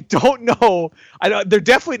don't know. They're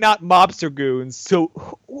definitely not mobster goons. So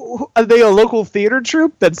are they a local theater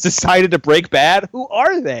troupe that's decided to break bad? Who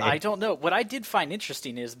are they? I don't know. What I did find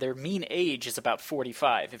interesting is their mean age is about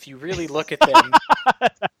 45. If you really look at them.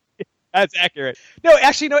 That's accurate. No,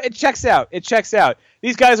 actually, no, it checks out.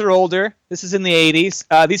 These guys are older. This is in the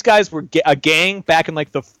 80s. These guys were a gang back in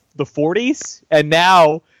like the 40s, and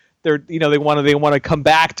now they're they want to come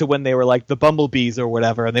back to when they were like the Bumblebees or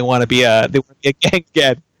whatever, and they want to be a gang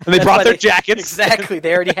again. And they brought their jackets. Exactly.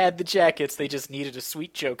 They already had the jackets. They just needed a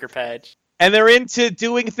sweet Joker patch. And they're into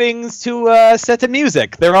doing things to set to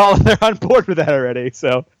music. They're on board with that already.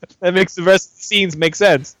 So that makes the rest of the scenes make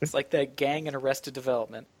sense. It's like that gang in Arrested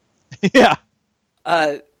Development. Yeah.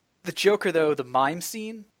 The Joker, though, the mime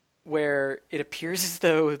scene, where it appears as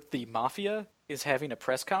though the Mafia is having a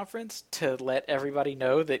press conference to let everybody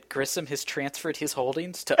know that Grissom has transferred his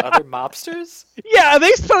holdings to other mobsters? Yeah, are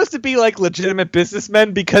they supposed to be like legitimate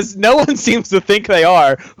businessmen? Because no one seems to think they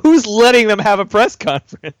are. Who's letting them have a press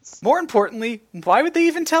conference? More importantly, why would they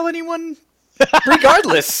even tell anyone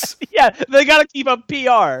regardless? Yeah, they gotta keep up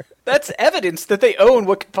PR. That's evidence that they own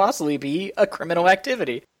what could possibly be a criminal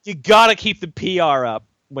activity. You gotta keep the PR up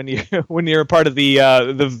when you're a part of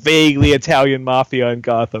the vaguely Italian mafia in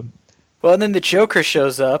Gotham. Well, and then the Joker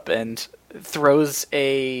shows up and throws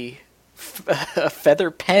a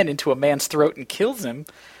feather pen into a man's throat and kills him.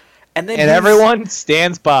 And everyone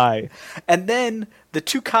stands by. And then the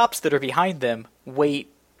two cops that are behind them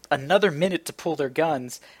wait another minute to pull their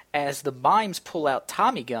guns as the mimes pull out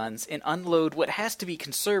Tommy guns and unload what has to be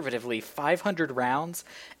conservatively 500 rounds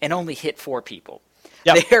and only hit 4 people.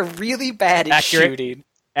 Yep. They are really bad at shooting.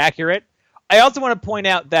 Accurate. I also want to point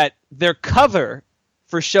out that their cover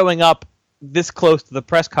for showing up this close to the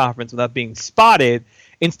press conference without being spotted,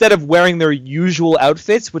 instead of wearing their usual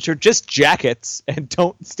outfits, which are just jackets and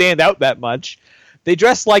don't stand out that much, they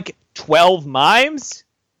dress like 12 mimes?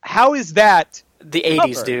 How is that the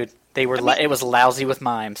 80s, cover? Dude. They were. It was lousy with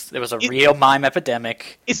mimes. There was a real mime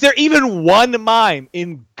epidemic. Is there even one mime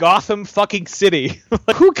in Gotham fucking City?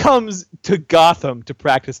 Who comes to Gotham to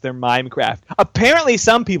practice their mime craft? Apparently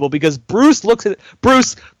some people, because Bruce,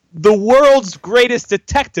 the world's greatest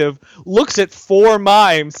detective, looks at 4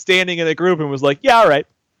 mimes standing in a group and was like, yeah, all right.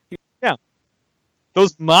 Yeah.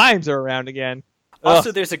 Those mimes are around again.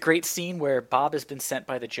 Also, there's a great scene where Bob has been sent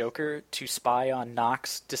by the Joker to spy on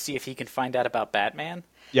Knox to see if he can find out about Batman.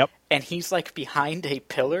 Yep. And he's like behind a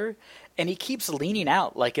pillar, and he keeps leaning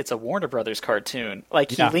out like it's a Warner Brothers cartoon.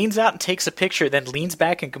 Like he leans out and takes a picture, then leans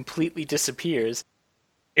back and completely disappears.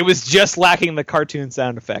 It was just lacking the cartoon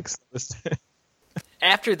sound effects.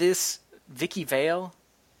 After this, Vicky Vale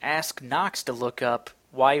asked Knox to look up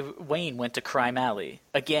why Wayne went to Crime Alley.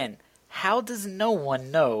 Again, how does no one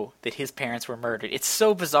know that his parents were murdered? It's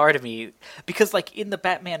so bizarre to me, because like in the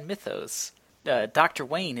Batman mythos, Dr.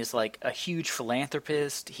 Wayne is like a huge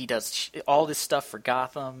philanthropist. He does all this stuff for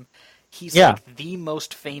Gotham. He's like the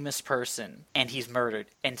most famous person, and he's murdered.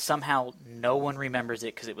 And somehow no one remembers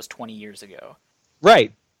it because it was 20 years ago.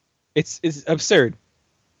 Right. It's absurd.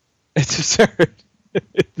 It's absurd.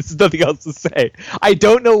 There's nothing else to say. I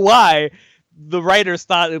don't know why the writers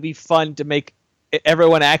thought it would be fun to make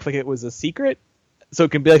everyone act like it was a secret, so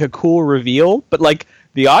it can be like a cool reveal, but like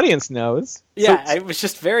the audience knows. Yeah, so it was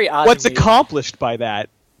just very odd. What's accomplished by that?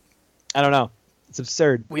 I don't know. It's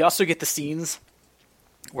absurd. We also get the scenes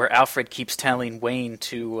where Alfred keeps telling Wayne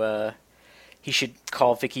to he should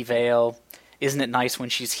call Vicky Vale. Isn't it nice when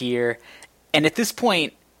she's here? And at this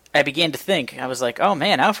point, I began to think, I was like, oh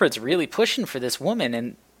man, Alfred's really pushing for this woman.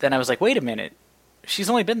 And then I was like, wait a minute. She's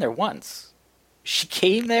only been there once. She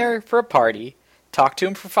came there for a party, talked to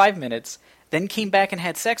him for 5 minutes, then came back and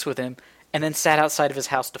had sex with him, and then sat outside of his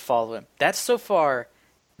house to follow him. That's so far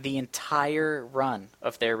the entire run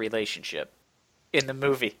of their relationship in the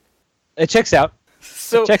movie. It checks out.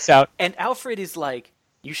 So, it checks out. And Alfred is like,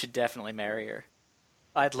 you should definitely marry her.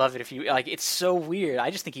 I'd love it if you... Like, it's so weird.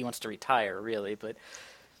 I just think he wants to retire, really, but...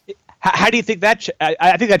 How do you think that...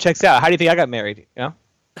 I think that checks out. How do you think I got married? You know?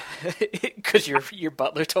 Because your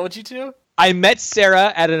butler told you to? I met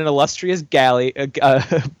Sarah at an illustrious gala,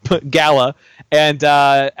 and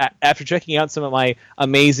after checking out some of my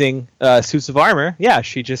amazing suits of armor, yeah,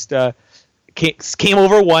 she just came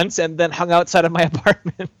over once and then hung outside of my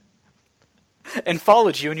apartment. And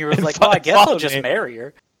followed you, and you were like, well, I guess I'll just marry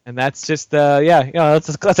her. And that's just,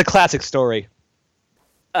 that's a classic story.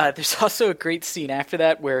 There's also a great scene after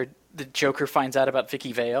that where the Joker finds out about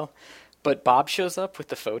Vicky Vale, but Bob shows up with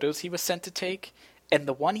the photos he was sent to take, and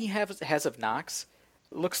the one he has of Knox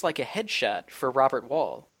looks like a headshot for Robert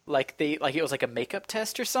Wall. Like it was like a makeup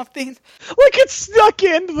test or something. Like it snuck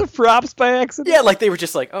into the props by accident. Yeah, like they were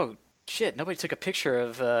just like, oh, shit, nobody took a picture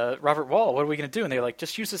of Robert Wall. What are we going to do? And they're like,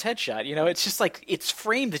 just use his headshot. You know, it's just like, it's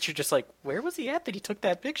framed that you're just like, where was he at that he took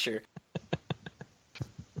that picture?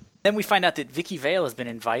 Then we find out that Vicky Vale has been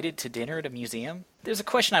invited to dinner at a museum. There's a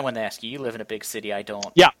question I wanted to ask you. You live in a big city. I don't.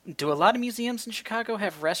 Yeah. Do a lot of museums in Chicago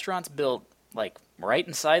have restaurants built, like, right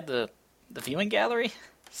inside the viewing gallery?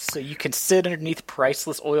 So you can sit underneath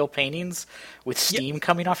priceless oil paintings with steam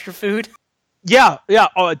coming off your food? Yeah.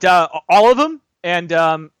 All of them. And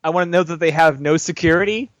I want to know that they have no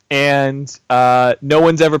security, and no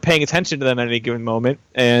one's ever paying attention to them at any given moment.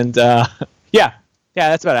 And yeah,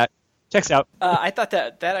 that's about it. Checks out. I thought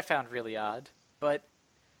that I found really odd. But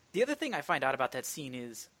the other thing I find out about that scene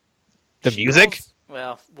is... The music?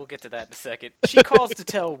 Well, we'll get to that in a second. She calls to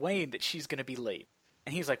tell Wayne that she's going to be late.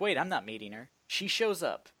 And he's like, wait, I'm not meeting her. She shows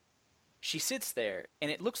up. She sits there,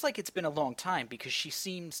 and it looks like it's been a long time because she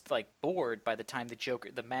seems, like, bored by the time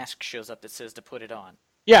the mask shows up that says to put it on.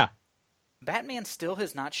 Yeah. Batman still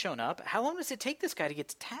has not shown up. How long does it take this guy to get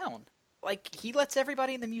to town? Like, he lets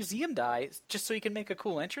everybody in the museum die just so he can make a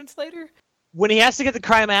cool entrance later? When he has to get to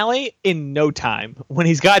Crime Alley, in no time. When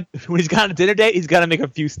he's got a dinner date, he's got to make a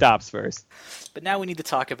few stops first. But now we need to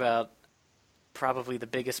talk about probably the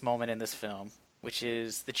biggest moment in this film, which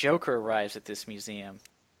is the Joker arrives at this museum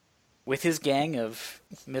with his gang of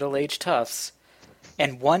middle-aged toughs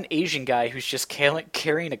and one Asian guy who's just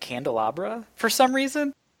carrying a candelabra for some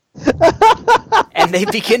reason. And they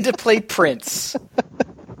begin to play Prince.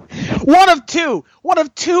 One of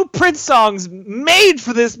two Prince songs made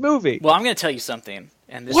for this movie. Well, I'm going to tell you something,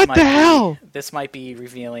 and this might be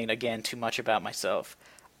revealing again too much about myself.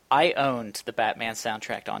 I owned the Batman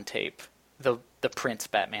soundtrack on tape, the Prince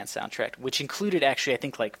Batman soundtrack, which included actually I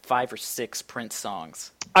think like 5 or 6 Prince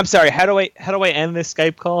songs. I'm sorry. How do I end this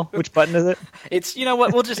Skype call? Which button is it? It's you know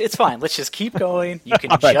what it's fine. Let's just keep going. You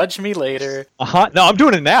can judge me later. No, I'm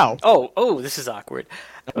doing it now. Oh, this is awkward.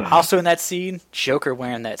 Also in that scene, Joker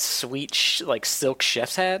wearing that sweet silk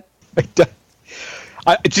chef's hat.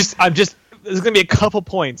 I'm just. There's gonna be a couple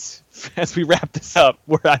points as we wrap this up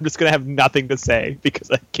where I'm just gonna have nothing to say because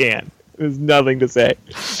I can't. There's nothing to say.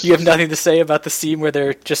 You have nothing to say about the scene where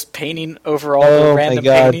they're just painting over all the random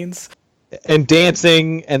paintings and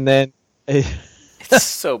dancing, and then it's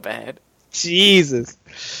so bad. Jesus.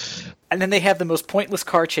 And then they have the most pointless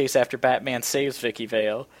car chase after Batman saves Vicky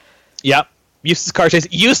Vale. Yep. Useless car chase.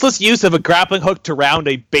 Useless use of a grappling hook to round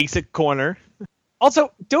a basic corner.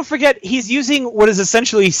 Also, don't forget, he's using what is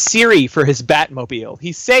essentially Siri for his Batmobile.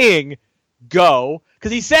 He's saying, go,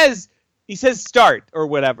 because he says start, or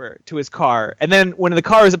whatever, to his car. And then when the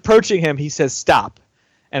car is approaching him, he says stop.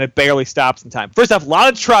 And it barely stops in time. First off, a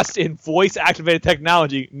lot of trust in voice-activated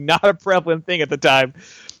technology. Not a prevalent thing at the time.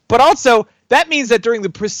 But also, that means that during the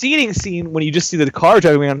preceding scene, when you just see the car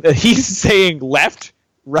driving around, he's saying left,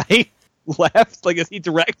 right, left, like is he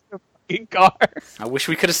directing the fucking car? I wish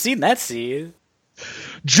we could have seen that scene.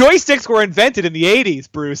 Joysticks were invented in the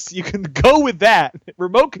 80s, Bruce. You can go with that.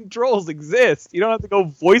 Remote controls exist. You don't have to go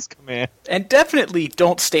voice command. And definitely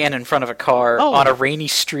don't stand in front of a car on a rainy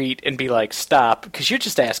street and be like, stop, because you're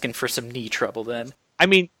just asking for some knee trouble then. I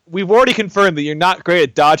mean, we've already confirmed that you're not great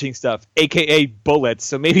at dodging stuff, aka bullets,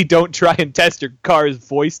 so maybe don't try and test your car's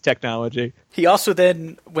voice technology. He also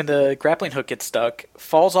then, when the grappling hook gets stuck,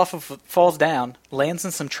 falls down, lands in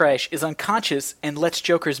some trash, is unconscious, and lets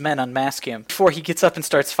Joker's men unmask him before he gets up and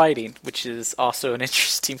starts fighting, which is also an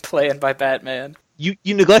interesting plan by Batman. You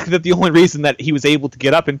neglected that the only reason that he was able to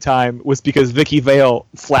get up in time was because Vicky Vale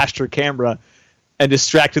flashed her camera and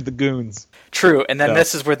distracted the goons. True, and then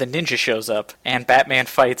this is where the ninja shows up, and Batman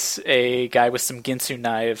fights a guy with some Ginsu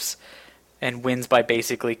knives and wins by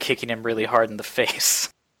basically kicking him really hard in the face.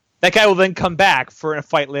 That guy will then come back for a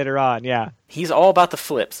fight later on, yeah. He's all about the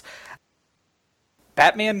flips.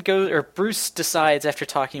 Bruce decides after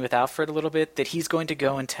talking with Alfred a little bit that he's going to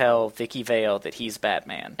go and tell Vicky Vale that he's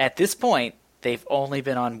Batman. At this point, they've only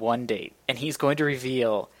been on one date, and he's going to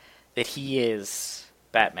reveal that he is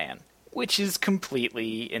Batman. Which is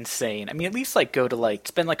completely insane. I mean, at least go to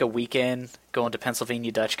spend a weekend going to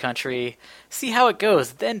Pennsylvania Dutch country, see how it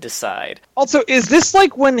goes, then decide. Also, is this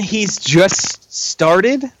when he's just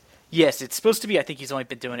started? Yes, it's supposed to be. I think he's only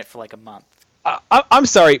been doing it for a month. I'm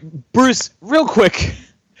sorry, Bruce, real quick.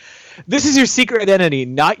 This is your secret identity,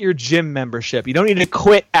 not your gym membership. You don't need to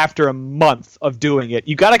quit after a month of doing it.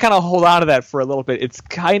 You gotta kind of hold on to that for a little bit. It's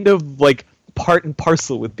kind of part and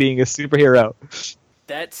parcel with being a superhero.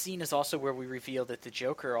 That scene is also where we reveal that the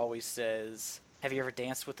Joker always says, "Have you ever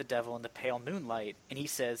danced with the devil in the pale moonlight?" And he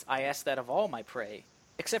says, "I ask that of all my prey."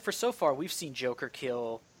 Except for so far, we've seen Joker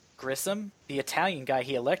kill Grissom, the Italian guy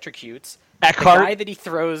he electrocutes, Eckhart. the guy that he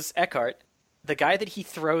throws, Eckhart, the guy that he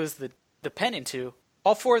throws the pen into.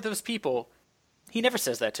 All four of those people, he never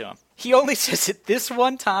says that to him. He only says it this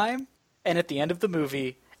one time, and at the end of the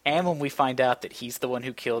movie, and when we find out that he's the one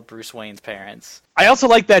who killed Bruce Wayne's parents. I also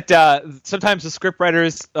like that sometimes the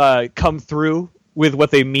scriptwriters come through with what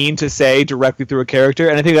they mean to say directly through a character,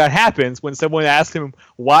 and I think that happens when someone asks him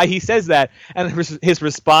why he says that, and his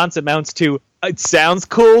response amounts to, "It sounds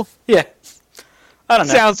cool." Yeah. I don't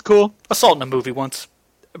know. Sounds cool. I saw it in a movie once.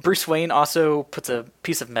 Bruce Wayne also puts a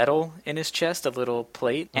piece of metal in his chest, a little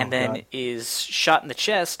plate, and then is shot in the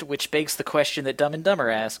chest, which begs the question that Dumb and Dumber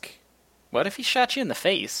ask. What if he shot you in the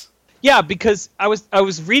face? Yeah, because I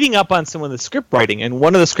was reading up on some of the script writing, and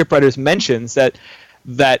one of the scriptwriters mentions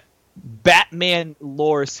that Batman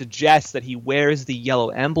lore suggests that he wears the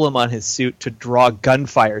yellow emblem on his suit to draw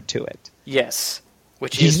gunfire to it. Yes,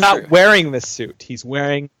 which he's is not true. wearing this suit. He's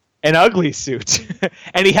wearing an ugly suit,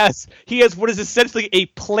 and he has what is essentially a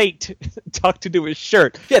plate tucked into his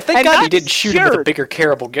shirt. Yeah, thank and God he didn't shoot him with a bigger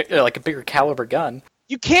caliber gun.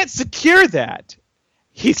 You can't secure that.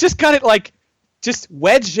 He's just got it just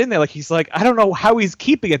wedged in there. He's I don't know how he's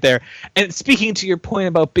keeping it there. And speaking to your point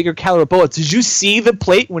about bigger caliber bullets, did you see the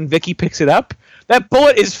plate when Vicky picks it up? That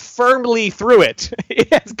bullet is firmly through it.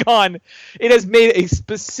 It has made a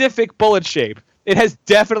specific bullet shape. It has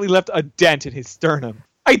definitely left a dent in his sternum.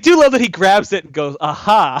 I do love that he grabs it and goes,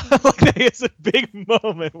 aha. That is a big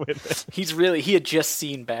moment with it. He had just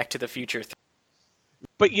seen Back to the Future.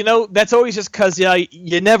 But that's always just because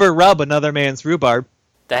you never rub another man's rhubarb.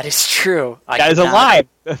 That is true. That is a lie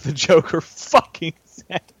that the Joker fucking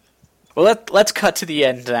said. Well, let's cut to the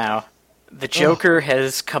end now. The Joker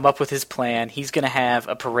has come up with his plan. He's going to have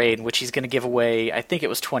a parade in which he's going to give away, I think it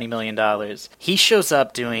was $20 million. He shows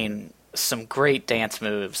up doing some great dance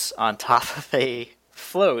moves on top of a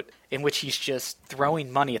float in which he's just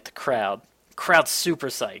throwing money at the crowd. Crowd's super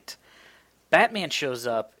psyched. Batman shows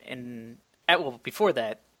up, and before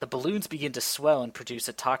that, the balloons begin to swell and produce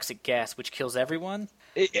a toxic gas which kills everyone.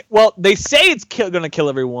 Well, they say it's going to kill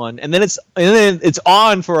everyone, and then it's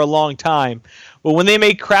on for a long time. But when they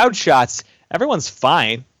make crowd shots, everyone's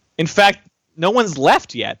fine. In fact, no one's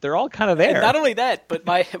left yet. They're all kind of there. And not only that, but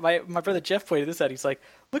my brother Jeff pointed this out. He's like,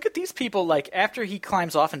 look at these people. After he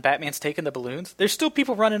climbs off and Batman's taking the balloons, there's still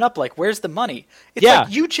people running up. Where's the money?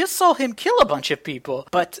 It's you just saw him kill a bunch of people.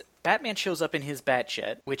 But Batman shows up in his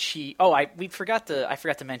Batjet, which I forgot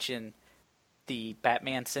to mention. The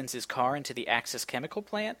Batman sends his car into the Axis chemical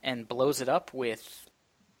plant and blows it up with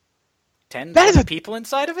 10 people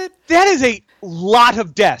inside of it? That is a lot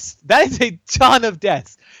of deaths. That is a ton of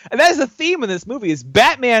deaths. And that is the theme in this movie, is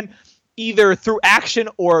Batman, either through action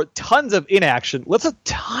or tons of inaction, lets a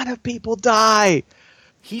ton of people die.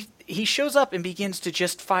 He shows up and begins to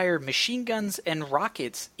just fire machine guns and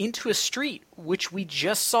rockets into a street, which we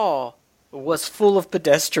just saw was full of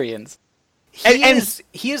pedestrians. He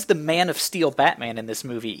is the Man of Steel Batman in this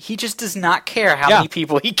movie. He just does not care how many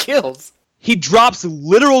people he kills. He drops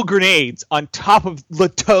literal grenades on top of the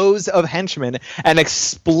toes of henchmen and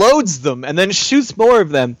explodes them and then shoots more of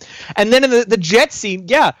them. And then in the jet scene,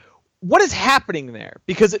 what is happening there?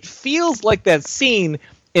 Because it feels like that scene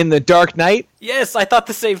in The Dark Knight. Yes, I thought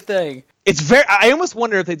the same thing. I almost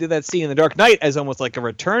wonder if they did that scene in The Dark Knight as almost like a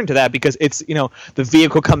return to that, because it's, the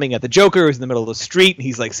vehicle coming at the Joker who's in the middle of the street, and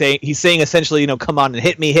he's saying essentially, come on and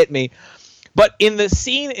hit me. But in the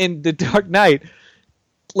scene in The Dark Knight,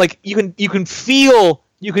 like you can feel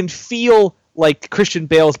like Christian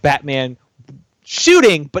Bale's Batman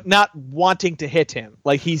shooting but not wanting to hit him.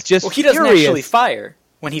 Like he's just he doesn't furious. actually fire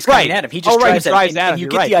when he's coming at him. He just drives at him, and you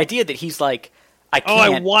get the idea that he's like, I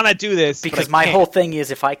can't. I want to do this because my whole thing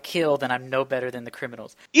is if I kill, then I'm no better than the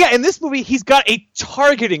criminals. Yeah, in this movie, he's got a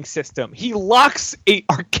targeting system. He locks a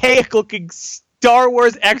archaic-looking Star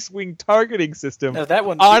Wars X-wing targeting system. No, that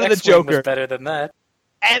one onto the Joker was better than that.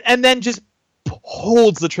 And then just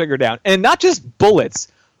holds the trigger down, and not just bullets.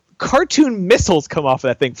 Cartoon missiles come off of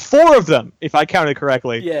that thing. 4 of them, if I counted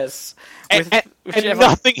correctly. Yes. And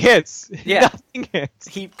nothing hits. Yeah. Nothing hits.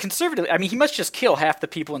 He must just kill half the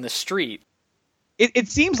people in the street. It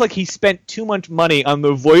seems like he spent too much money on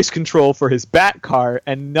the voice control for his Bat car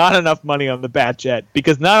and not enough money on the Bat Jet,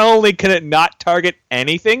 because not only can it not target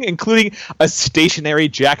anything, including a stationary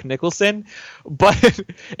Jack Nicholson, but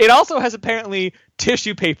it also has apparently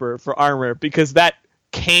tissue paper for armor, because that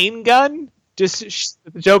cane gun the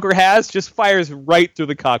Joker has just fires right through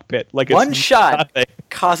the cockpit. Like one shot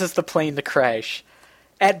causes the plane to crash.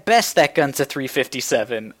 At best, that gun's a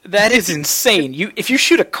 357. That is insane. If you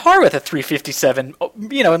shoot a car with a 357,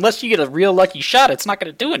 unless you get a real lucky shot, it's not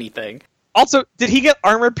going to do anything. Also, did he get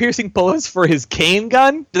armor-piercing bullets for his cane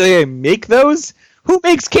gun? Do they make those? Who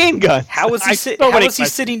makes cane guns? How was he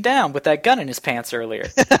sitting down with that gun in his pants earlier?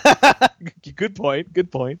 Good point.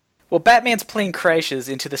 Well, Batman's plane crashes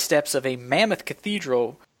into the steps of a mammoth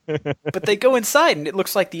cathedral, but they go inside, and it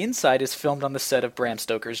looks like the inside is filmed on the set of Bram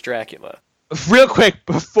Stoker's Dracula. Real quick,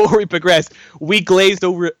 before we progress, we glazed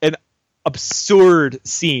over an absurd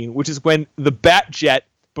scene, which is when the Bat Jet,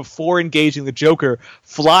 before engaging the Joker,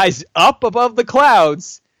 flies up above the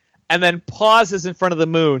clouds and then pauses in front of the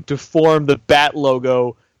moon to form the Bat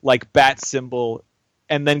logo, like Bat symbol,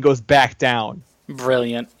 and then goes back down.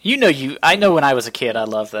 Brilliant. I know when I was a kid, I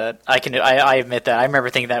loved that. I admit that. I remember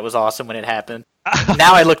thinking that was awesome when it happened.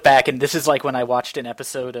 Now I look back, and this is like when I watched an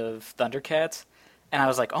episode of Thundercats, and I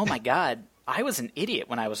was like, oh my god, I was an idiot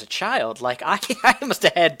when I was a child. Like, I must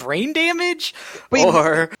have had brain damage,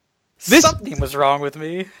 or something was wrong with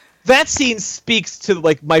me. That scene speaks to,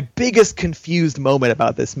 like, my biggest confused moment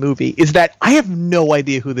about this movie, is that I have no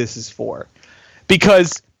idea who this is for.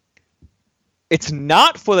 Because it's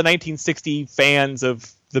not for the 1960 fans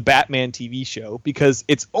of the Batman TV show, because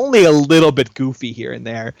it's only a little bit goofy here and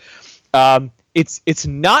there. It's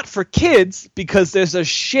not for kids, because there's a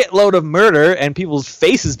shitload of murder and people's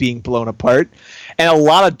faces being blown apart, and a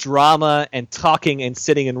lot of drama and talking and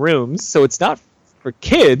sitting in rooms. So it's not for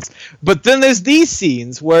kids. But then there's these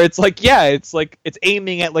scenes where it's like, yeah, it's like it's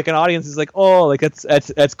aiming at like an audience. It's like, oh, like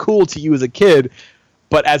that's cool to you as a kid,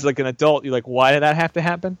 but as like an adult, you're like, why did that have to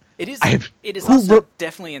happen? It is also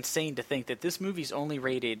definitely insane to think that this movie's only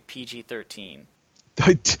rated PG-13.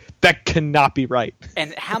 That cannot be right.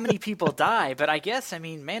 And how many people die? But I guess,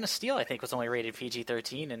 Man of Steel, I think, was only rated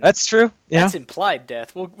PG-13. And that's true. Yeah. That's implied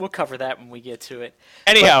death. We'll cover that when we get to it.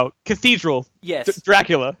 Anyhow, Cathedral. Yes.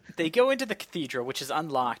 Dracula. They go into the cathedral, which is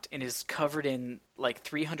unlocked and is covered in, like,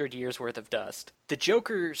 300 years' worth of dust. The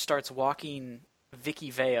Joker starts walking Vicky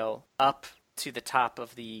Vale up to the top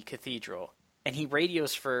of the cathedral, and he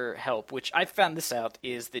radios for help, which I found this out,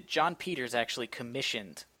 is that John Peters actually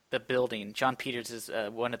commissioned the building. John Peters is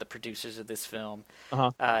one of the producers of this film.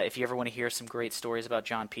 Uh-huh. If you ever want to hear some great stories about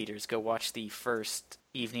John Peters, go watch the first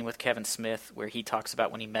Evening with Kevin Smith, where he talks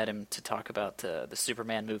about when he met him to talk about the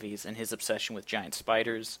Superman movies and his obsession with giant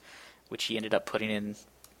spiders, which he ended up putting in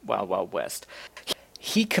Wild Wild West.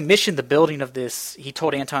 He commissioned the building of this. He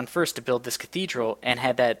told Anton Furst to build this cathedral, and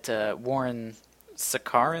had that Warren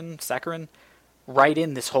Sakarin write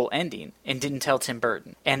in this whole ending, and didn't tell Tim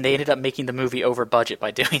Burton. And they ended up making the movie over budget by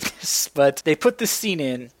doing this. But they put this scene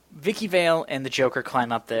in. Vicky Vale and the Joker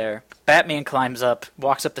climb up there. Batman climbs up,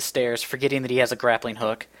 walks up the stairs, forgetting that he has a grappling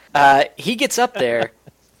hook. He gets up there,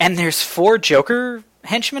 and there's 4 Joker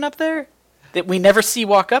henchmen up there that we never see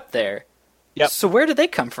walk up there. Yep. So where did they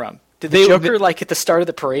come from? Did the Joker, like, at the start of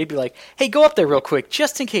the parade be like, hey, go up there real quick,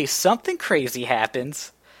 just in case something crazy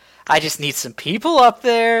happens. I just need some people up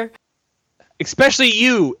there. Especially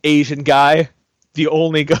you, Asian guy. The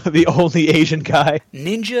only Asian guy.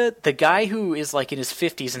 Ninja, the guy who is like in his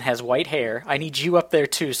 50s and has white hair. I need you up there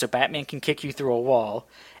too, so Batman can kick you through a wall.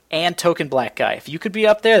 And token black guy. If you could be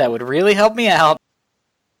up there, that would really help me out.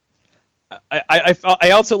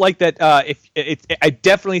 I also like that. If it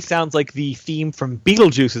definitely sounds like the theme from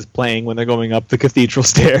Beetlejuice is playing when they're going up the cathedral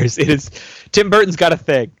stairs. It is. Tim Burton's got a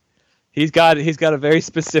thing. He's got a very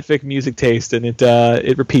specific music taste, and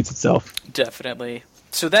it repeats itself. Definitely.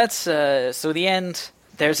 So that's so the end.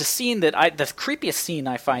 There's a scene the creepiest scene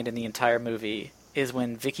I find in the entire movie is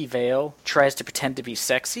when Vicky Vale tries to pretend to be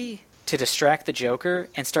sexy to distract the Joker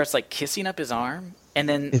and starts like kissing up his arm, and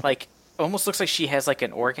then like almost looks like she has like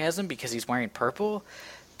an orgasm because he's wearing purple.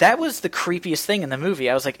 That was the creepiest thing in the movie.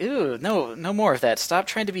 I was like, ooh, no more of that. Stop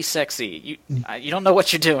trying to be sexy. You don't know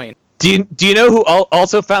what you're doing. Do you know who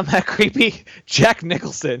also found that creepy? Jack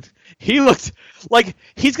Nicholson. He looked like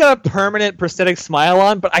he's got a permanent prosthetic smile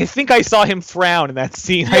on, but I think I saw him frown in that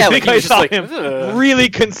scene. Yeah, I think I saw him really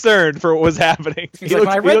concerned for what was happening. He's like, when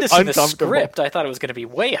I read this in the script, I thought it was going to be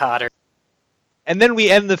way hotter. And then we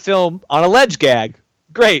end the film on a ledge gag.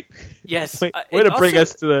 Great. Yes. Way to bring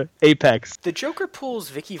us to the apex. The Joker pulls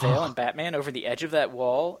Vicky Vale and Batman over the edge of that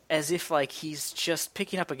wall as if like he's just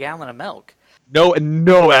picking up a gallon of milk.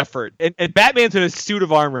 No effort. And Batman's in a suit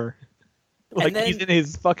of armor. Like, he's in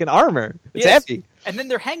his fucking armor. It's heavy. And then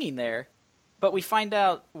they're hanging there. But we find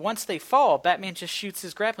out once they fall, Batman just shoots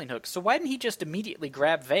his grappling hook. So why didn't he just immediately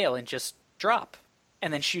grab Vale and just drop?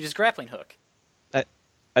 And then shoot his grappling hook?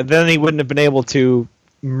 And then he wouldn't have been able to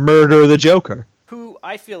murder the Joker. Who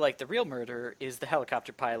I feel like the real murderer is the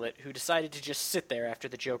helicopter pilot who decided to just sit there after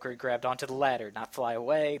the Joker had grabbed onto the ladder. Not fly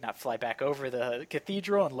away, not fly back over the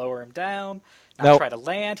cathedral and lower him down, not try to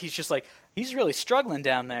land. He's just like, he's really struggling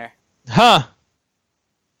down there. Huh.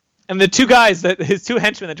 And the two guys, his two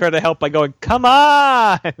henchmen that tried to help by going, come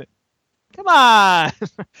on! Come on!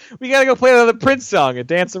 We gotta go play another Prince song and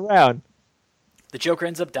dance around. The Joker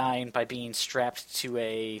ends up dying by being strapped to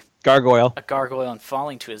a gargoyle and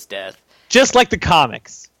falling to his death. Just like the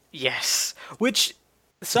comics. Yes. Which,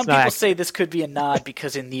 some people say this could be a nod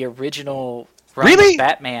because in the original run of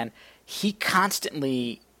Batman, he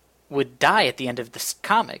constantly would die at the end of this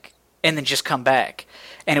comic and then just come back.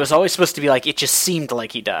 And it was always supposed to be like, it just seemed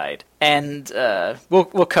like he died. And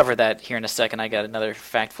we'll cover that here in a second. I got another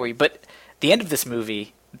fact for you. But the end of this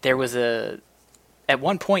movie, there was at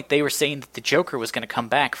one point they were saying that the Joker was going to come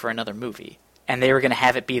back for another movie. And they were going to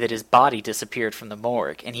have it be that his body disappeared from the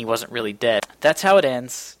morgue, and he wasn't really dead. That's how it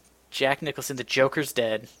ends. Jack Nicholson, the Joker's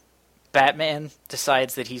dead. Batman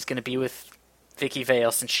decides that he's going to be with Vicky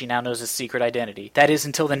Vale since she now knows his secret identity. That is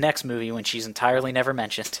until the next movie when she's entirely never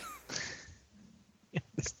mentioned.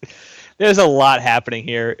 There's a lot happening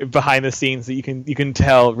here behind the scenes that you can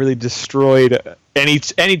tell really destroyed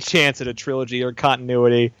any chance at a trilogy or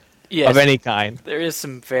continuity. Yes, of any kind. There is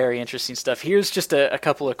some very interesting stuff. Here's just a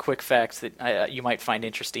couple of quick facts that you might find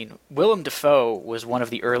interesting. Willem Dafoe was one of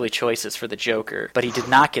the early choices for the Joker, but he did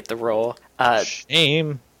not get the role.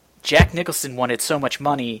 Shame. Jack Nicholson wanted so much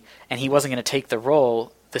money, and he wasn't going to take the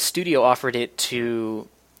role. The studio offered it to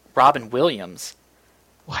Robin Williams,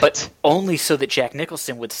 but only so that Jack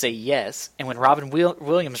Nicholson would say yes. And when Robin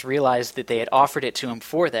Williams realized that they had offered it to him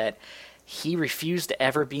for that, he refused to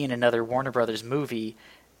ever be in another Warner Brothers movie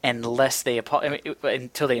unless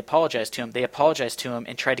until they apologized to him. They apologized to him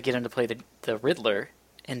and tried to get him to play the Riddler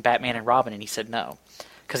in Batman and Robin, and he said no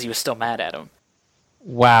because he was still mad at him.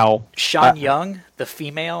 Wow. Sean Young, the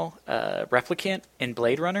female replicant in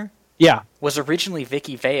Blade Runner, was originally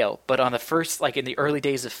Vicky Vale, but on the first, like in the early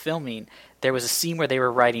days of filming, there was a scene where they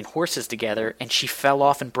were riding horses together, and she fell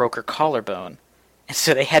off and broke her collarbone, and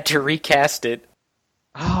so they had to recast it.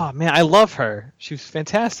 Oh, man, I love her. She was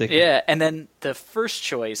fantastic. Yeah, and then the first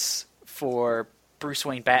choice for Bruce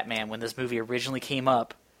Wayne Batman when this movie originally came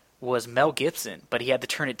up was Mel Gibson, but he had to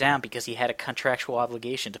turn it down because he had a contractual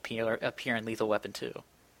obligation to appear in Lethal Weapon 2.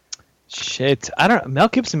 Shit. Mel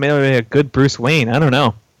Gibson may have been a good Bruce Wayne. I don't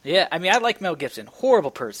know. Yeah, I mean, I like Mel Gibson.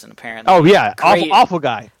 Horrible person, apparently. Oh, yeah. Awful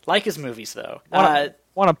guy. Like his movies, though. Want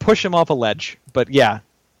to push him off a ledge, but yeah.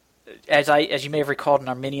 As you may have recalled in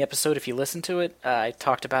our mini episode, if you listened to it, I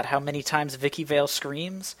talked about how many times Vicky Vale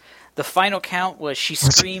screams. The final count was she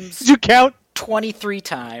screams. Did you count? 23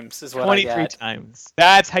 times is what I got. 23 times.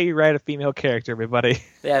 That's how you write a female character, everybody.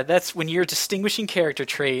 Yeah, that's when your distinguishing character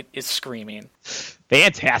trait is screaming.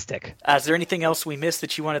 Fantastic. Is there anything else we missed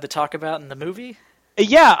that you wanted to talk about in the movie?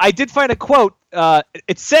 Yeah, I did find a quote.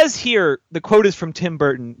 It says here the quote is from Tim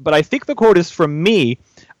Burton, but I think the quote is from me.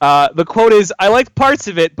 The quote is, "I liked parts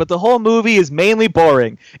of it, but the whole movie is mainly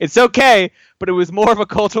boring. It's okay, but it was more of a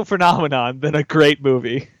cultural phenomenon than a great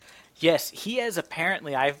movie." Yes, he has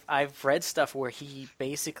apparently. I've read stuff where he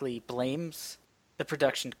basically blames the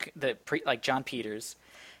production, like John Peters.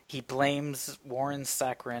 He blames Warren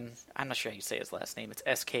Saccharin. I'm not sure how you say his last name. It's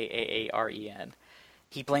Skaaren.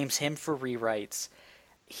 He blames him for rewrites.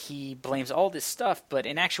 He blames all this stuff, but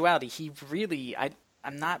in actuality, he really,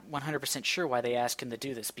 I'm not 100% sure why they asked him to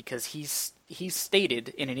do this, because he's stated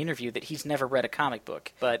in an interview that he's never read a comic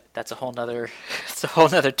book, but that's a whole nother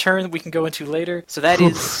turn that we can go into later. So that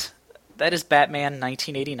is Batman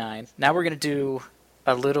 1989. Now we're going to do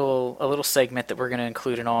a little segment that we're going to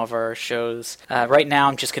include in all of our shows. Right now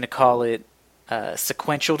I'm just going to call it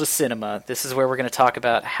Sequential to Cinema. This is where we're going to talk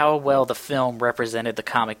about how well the film represented the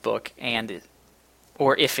comic book,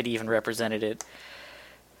 or if it even represented it.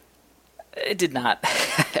 It did not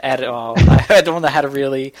at all. I don't know how to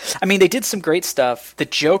really... I mean, they did some great stuff. The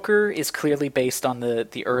Joker is clearly based on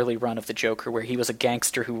the early run of the Joker, where he was a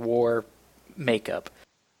gangster who wore makeup.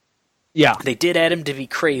 Yeah. They did add him to be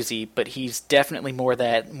crazy, but he's definitely more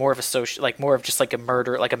of just like a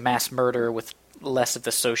murder, like a mass murder with less of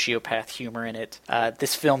the sociopath humor in it.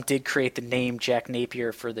 This film did create the name Jack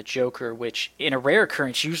Napier for the Joker, which, in a rare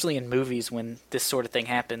occurrence, usually in movies when this sort of thing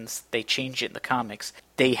happens, they change it in the comics.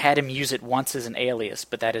 They had him use it once as an alias,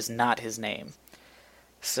 but that is not his name.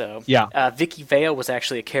 So, yeah. Vicky Vale was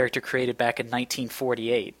actually a character created back in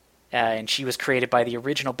 1948. And she was created by the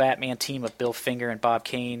original Batman team of Bill Finger and Bob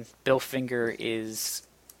Kane. Bill Finger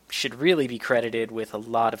should really be credited with a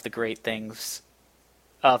lot of the great things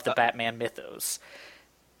of the Batman mythos.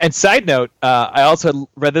 And side note, I also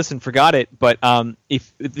read this and forgot it, but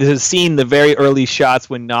if there's a scene, the very early shots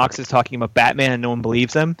when Knox is talking about Batman and no one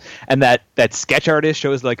believes him, and that sketch artist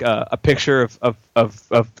shows like a picture of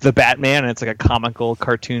the Batman, and it's like a comical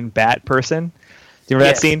cartoon bat person. Do you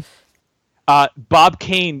remember that scene? Bob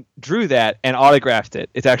Kane drew that and autographed it.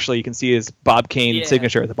 It's actually, you can see his Bob Kane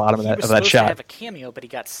signature at the bottom of that shot. He was supposed to have a cameo, but he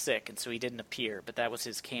got sick, and so he didn't appear. But that was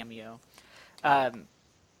his cameo.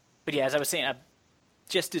 But yeah, as I was saying,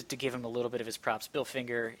 just to give him a little bit of his props, Bill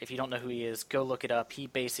Finger, if you don't know who he is, go look it up. He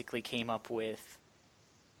basically came up with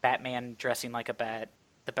Batman dressing like a bat,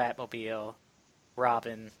 the Batmobile,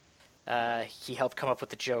 Robin. He helped come up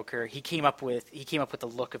with the Joker. He came up with the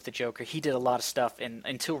look of the Joker. He did a lot of stuff, and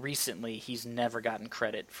until recently, he's never gotten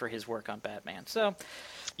credit for his work on Batman. So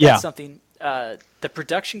that's something. The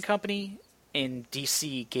production company in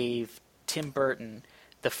DC gave Tim Burton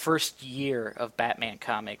the first year of Batman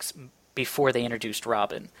comics before they introduced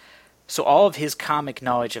Robin. So all of his comic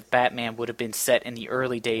knowledge of Batman would have been set in the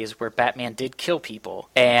early days where Batman did kill people,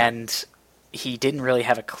 and he didn't really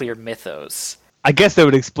have a clear mythos. I guess that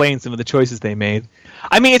would explain some of the choices they made.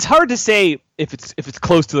 I mean, it's hard to say if it's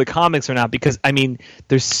close to the comics or not, because I mean,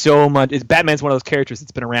 there's so much. Batman's one of those characters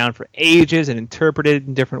that's been around for ages and interpreted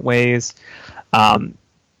in different ways.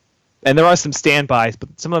 And there are some standbys, but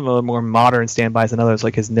some of them are more modern standbys than others,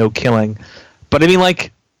 like his no killing. But I mean,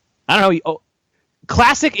 like, I don't know,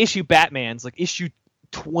 classic issue Batmans, like issue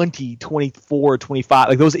 20, 24, 25,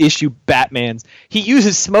 like those issue Batmans, he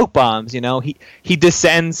uses smoke bombs, you know, he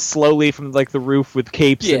descends slowly from like the roof with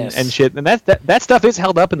capes and shit, and that stuff is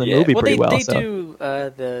held up in the movie pretty well. They do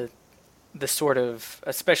the sort of,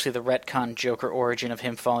 especially the retcon Joker origin of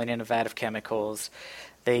him falling in a vat of chemicals.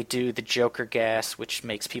 They do the Joker gas, which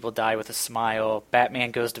makes people die with a smile.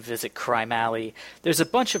 Batman goes to visit Crime Alley. There's a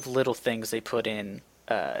bunch of little things they put in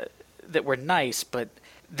that were nice, but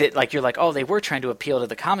that, like, you're like, oh, they were trying to appeal to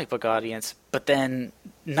the comic book audience, but then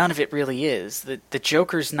none of it really is. The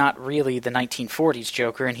Joker's not really the 1940s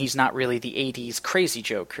Joker, and he's not really the 80s crazy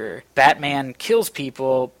Joker. Batman kills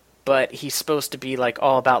people, but he's supposed to be like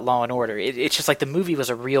all about law and order. It's just like the movie was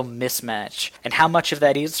a real mismatch. And how much of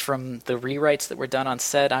that is from the rewrites that were done on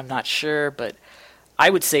set, I'm not sure, but I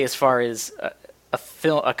would say as far as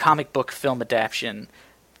a comic book film adaptation,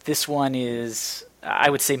 this one is,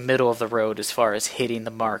 I would say, middle of the road as far as hitting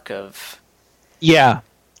the mark of... Yeah.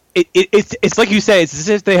 It's like you say, it's as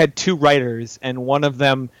if they had two writers, and one of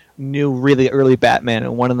them knew really early Batman,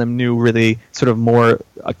 and one of them knew really sort of more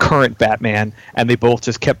current Batman, and they both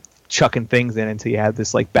just kept chucking things in until you had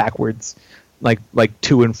this like backwards, like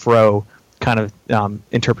to and fro kind of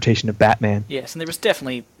interpretation of Batman. Yes, and there was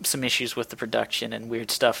definitely some issues with the production and weird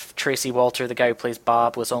stuff. Tracy Walter, the guy who plays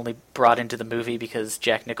Bob, was only brought into the movie because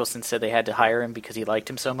Jack Nicholson said they had to hire him because he liked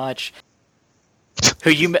him so much.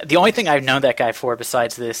 The only thing I've known that guy for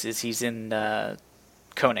besides this is he's in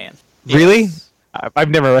Conan. Really? Yes. I've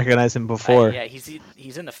never recognized him before. Yeah,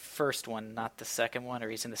 he's in the first one, not the second one, or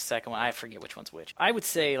he's in the second one. I forget which one's which. I would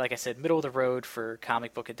say, like I said, middle of the road for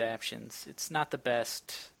comic book adaptions. It's not the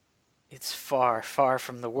best. It's far, far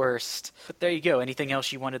from the worst. But there you go. Anything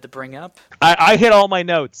else you wanted to bring up? I hit all my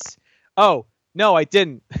notes. Oh, no, I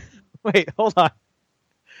didn't. Wait, hold on.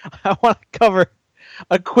 I want to cover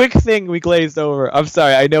a quick thing we glazed over. I'm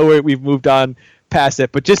sorry. I know we've moved on past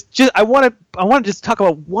it, but just I want to just talk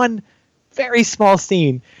about one very small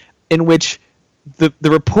scene in which the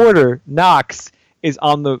reporter Knox is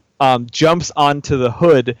on the jumps onto the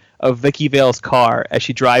hood of Vicky Vale's car as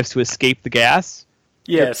she drives to escape the gas.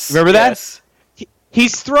 Yes. Remember that? Yes.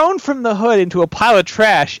 He's thrown from the hood into a pile of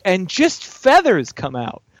trash, and just feathers come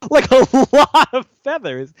out. Like a lot of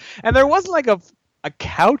feathers. And there wasn't like a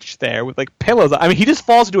couch there with like pillows. I mean, he just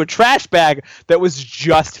falls into a trash bag that was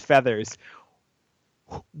just feathers.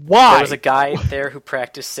 Why? There was a guy there who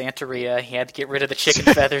practiced Santeria. He had to get rid of the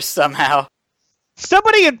chicken feathers somehow.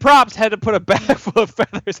 Somebody in props had to put a bag full of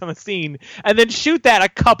feathers on the scene and then shoot that a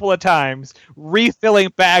couple of times, refilling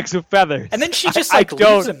bags of feathers. And then she just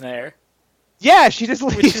leaves him there. Yeah, she just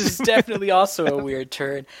leaves Which is him definitely also a weird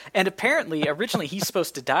turn. And apparently, originally, he's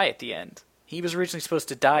supposed to die at the end. He was originally supposed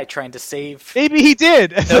to die trying to save... Maybe he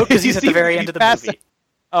did. No, because he's at the very end of the movie.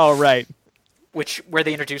 Oh, right. Where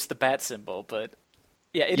they introduced the bat symbol, but...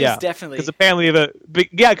 Yeah, it is definitely... Because apparently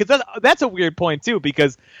because that's a weird point, too,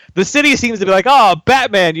 because the city seems to be like, oh,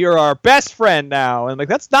 Batman, you're our best friend now. And like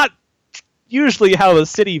that's not usually how the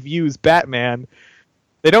city views Batman.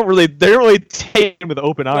 They don't really take him with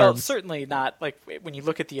open arms. Well, certainly not. Like, when you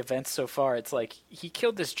look at the events so far, it's like, he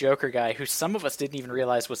killed this Joker guy who some of us didn't even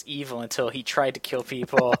realize was evil until he tried to kill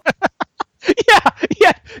people.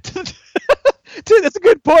 yeah. Dude, that's a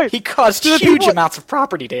good point. He caused huge amounts of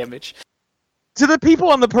property damage. To the people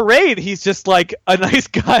on the parade, he's just like a nice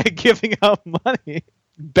guy giving out money.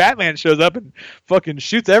 Batman shows up and fucking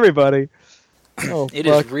shoots everybody. Oh, it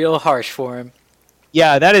is real harsh for him.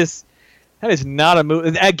 Yeah, that is not a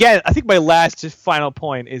movie. Again, I think my last just final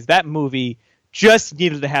point is that movie just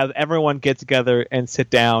needed to have everyone get together and sit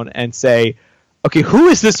down and say, okay, who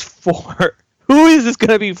is this for? Who is this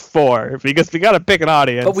going to be for? Because we got to pick an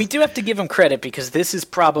audience. But we do have to give them credit because this is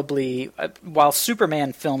probably, while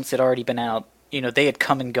Superman films had already been out, they had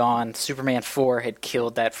come and gone. Superman 4 had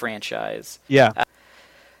killed that franchise. Yeah.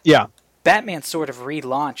 Yeah. Batman sort of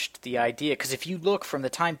relaunched the idea, because if you look from the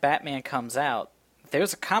time Batman comes out,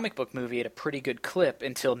 there's a comic book movie at a pretty good clip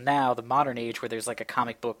until now, the modern age, where there's like a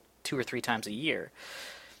comic book 2 or 3 times a year.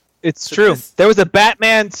 It's true. There was a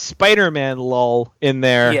Batman Spider-Man lull in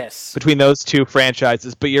there between those two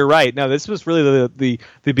franchises, but you're right. No, this was really the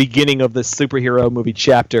beginning of the superhero movie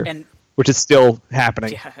chapter. Which is still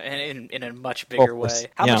happening. Yeah, and in a much bigger way.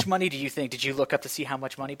 How much money do you think? Did you look up to see how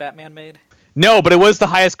much money Batman made? No, but it was the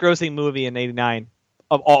highest grossing movie in '89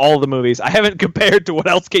 of all the movies. I haven't compared to what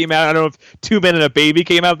else came out. I don't know if 2 Men and a Baby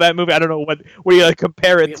came out of that movie. I don't know what you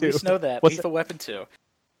compare it to. We at least know that. Lethal Weapon 2.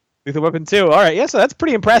 Lethal Weapon 2. All right, yeah, so that's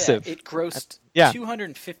pretty impressive. Yeah, it grossed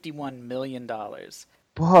 $251 million.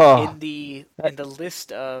 Whoa. In the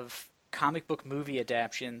list of comic book movie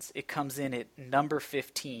adaptions, it comes in at number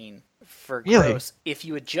 15 for gross. If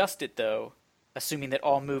you adjust it, though, assuming that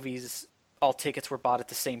all tickets were bought at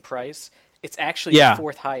the same price, it's actually the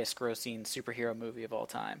 4th highest grossing superhero movie of all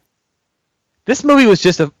time. This movie was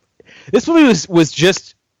just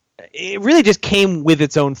it really just came with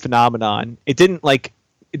its own phenomenon. It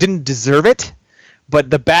didn't deserve it, but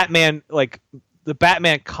the Batman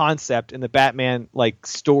concept and the Batman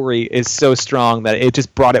story is so strong that it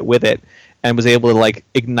just brought it with it and was able to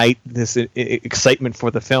ignite this excitement for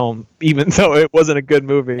the film, even though it wasn't a good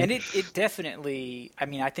movie. And it definitely,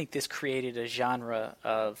 I think this created a genre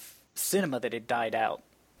of cinema that had died out.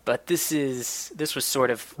 But this was sort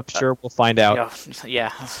of... I'm sure we'll find out.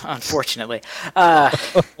 Yeah, unfortunately. Well,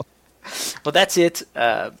 that's it.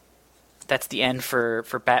 That's the end for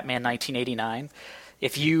Batman 1989.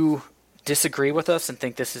 If you disagree with us and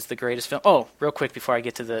think this is the greatest film... Oh, real quick before I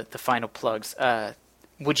get to the final plugs.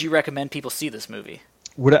 Would you recommend people see this movie?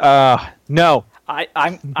 No.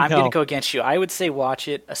 I'm going to go against you. I would say watch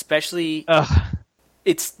it, especially...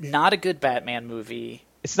 It's not a good Batman movie.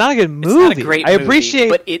 It's not a good movie. It's not a great movie. I appreciate...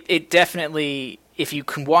 But it definitely... If you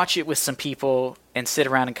can watch it with some people and sit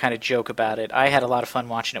around and kind of joke about it... I had a lot of fun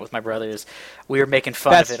watching it with my brothers. We were making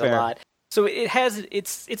fun of it a lot. So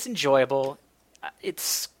it's enjoyable.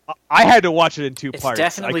 I had to watch it in 2 parts.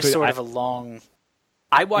 It's definitely of a long...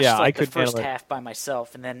 I watched the first half by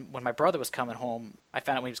myself, and then when my brother was coming home, I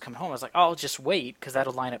found out when he was coming home, I was like, I'll just wait, because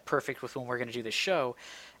that'll line up perfect with when we're going to do this show.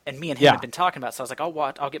 And me and him had been talking about it, so I was like,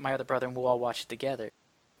 I'll get my other brother, and we'll all watch it together.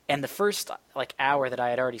 And the first hour that I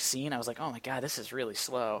had already seen, I was like, oh my god, this is really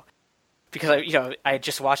slow. Because I had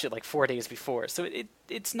just watched it 4 days before. So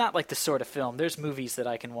it's not the sort of film. There's movies that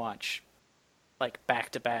I can watch back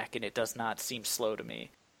to back, and it does not seem slow to me.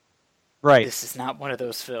 Right. This is not one of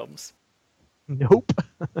those films. Nope.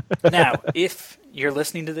 Now, if you're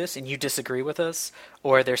listening to this and you disagree with us,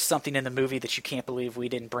 or there's something in the movie that you can't believe we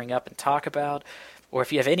didn't bring up and talk about, or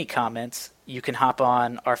if you have any comments, you can hop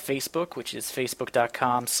on our Facebook, which is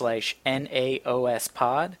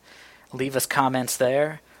facebook.com/NAOSpod. Leave us comments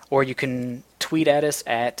there, or you can tweet at us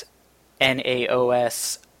at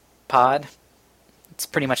NAOSpod. It's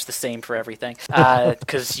pretty much the same for everything,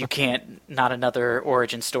 because you can't. Not Another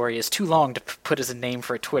Origin Story is too long to put as a name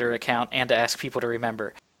for a Twitter account and to ask people to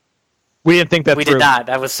remember. We didn't think that We through. did not.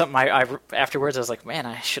 That was something I afterwards I was like, man,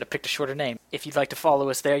 I should have picked a shorter name. If you'd like to follow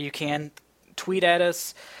us there, you can tweet at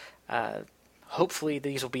us. Hopefully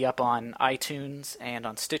these will be up on iTunes and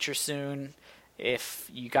on Stitcher soon. If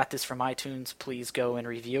you got this from iTunes, please go and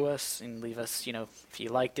review us and leave us, if you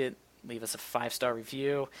liked it, leave us a 5-star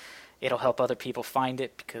review. It'll help other people find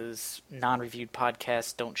it because non-reviewed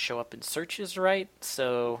podcasts don't show up in searches right.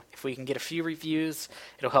 So if we can get a few reviews,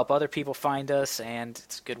 it'll help other people find us, and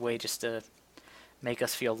it's a good way just to make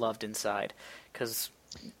us feel loved inside. Because,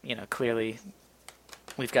 clearly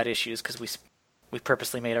we've got issues because we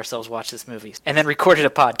purposely made ourselves watch this movie and then recorded a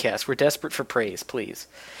podcast. We're desperate for praise, please.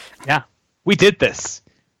 Yeah, we did this.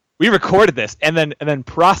 We recorded this and then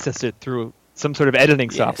processed it through some sort of editing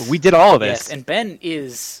software. We did all of this. Yes, and Ben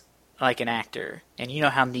is like an actor, and you know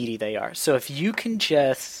how needy they are. So if you can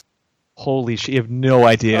just... Holy shit, you have no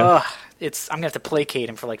idea. I'm going to have to placate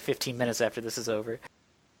him for like 15 minutes after this is over.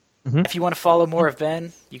 Mm-hmm. If you want to follow more of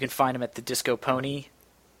Ben, you can find him at the Disco Pony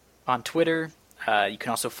on Twitter. You can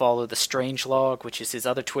also follow the Strangelog, which is his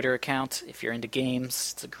other Twitter account. If you're into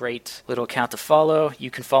games, it's a great little account to follow. You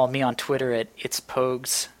can follow me on Twitter at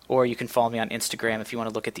itspogues, or you can follow me on Instagram if you want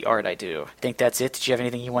to look at the art I do. I think that's it. Did you have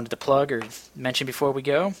anything you wanted to plug or mention before we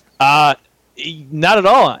go? Not at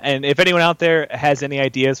all. And if anyone out there has any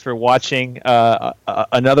ideas for watching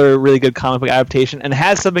another really good comic book adaptation and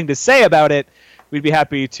has something to say about it, we'd be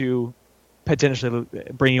happy to potentially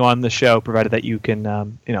bring you on the show, provided that you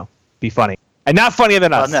can, be funny. And not funnier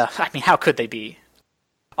than us. Well, no. I mean, how could they be?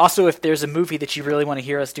 Also, if there's a movie that you really want to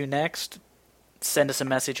hear us do next, send us a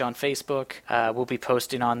message on Facebook. We'll be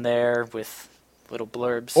posting on there with little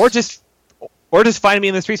blurbs. Or just find me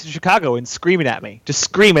in the streets of Chicago and screaming at me. Just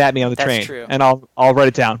screaming at me on the train. That's true. And I'll write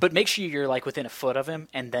it down. But make sure you're like within a foot of him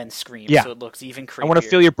and then scream, yeah. So it looks even creepier. I want to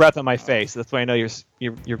feel your breath on my face. That's why I know you're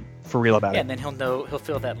for real about it. Yeah, and then he'll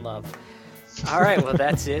feel that love. All right, well,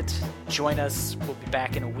 that's it. Join us. We'll be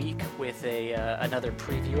back in a week with another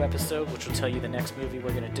preview episode, which will tell you the next movie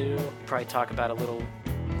we're going to do. Probably talk about a little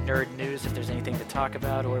nerd news if there's anything to talk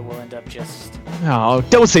about, or we'll end up just... No,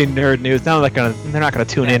 don't say nerd news. They're not going to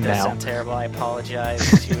tune in now. That now. sounds terrible. I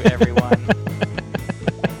apologize to everyone.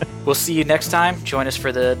 We'll see you next time. Join us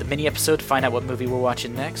for the mini episode to find out what movie we're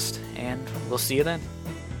watching next, and we'll see you then.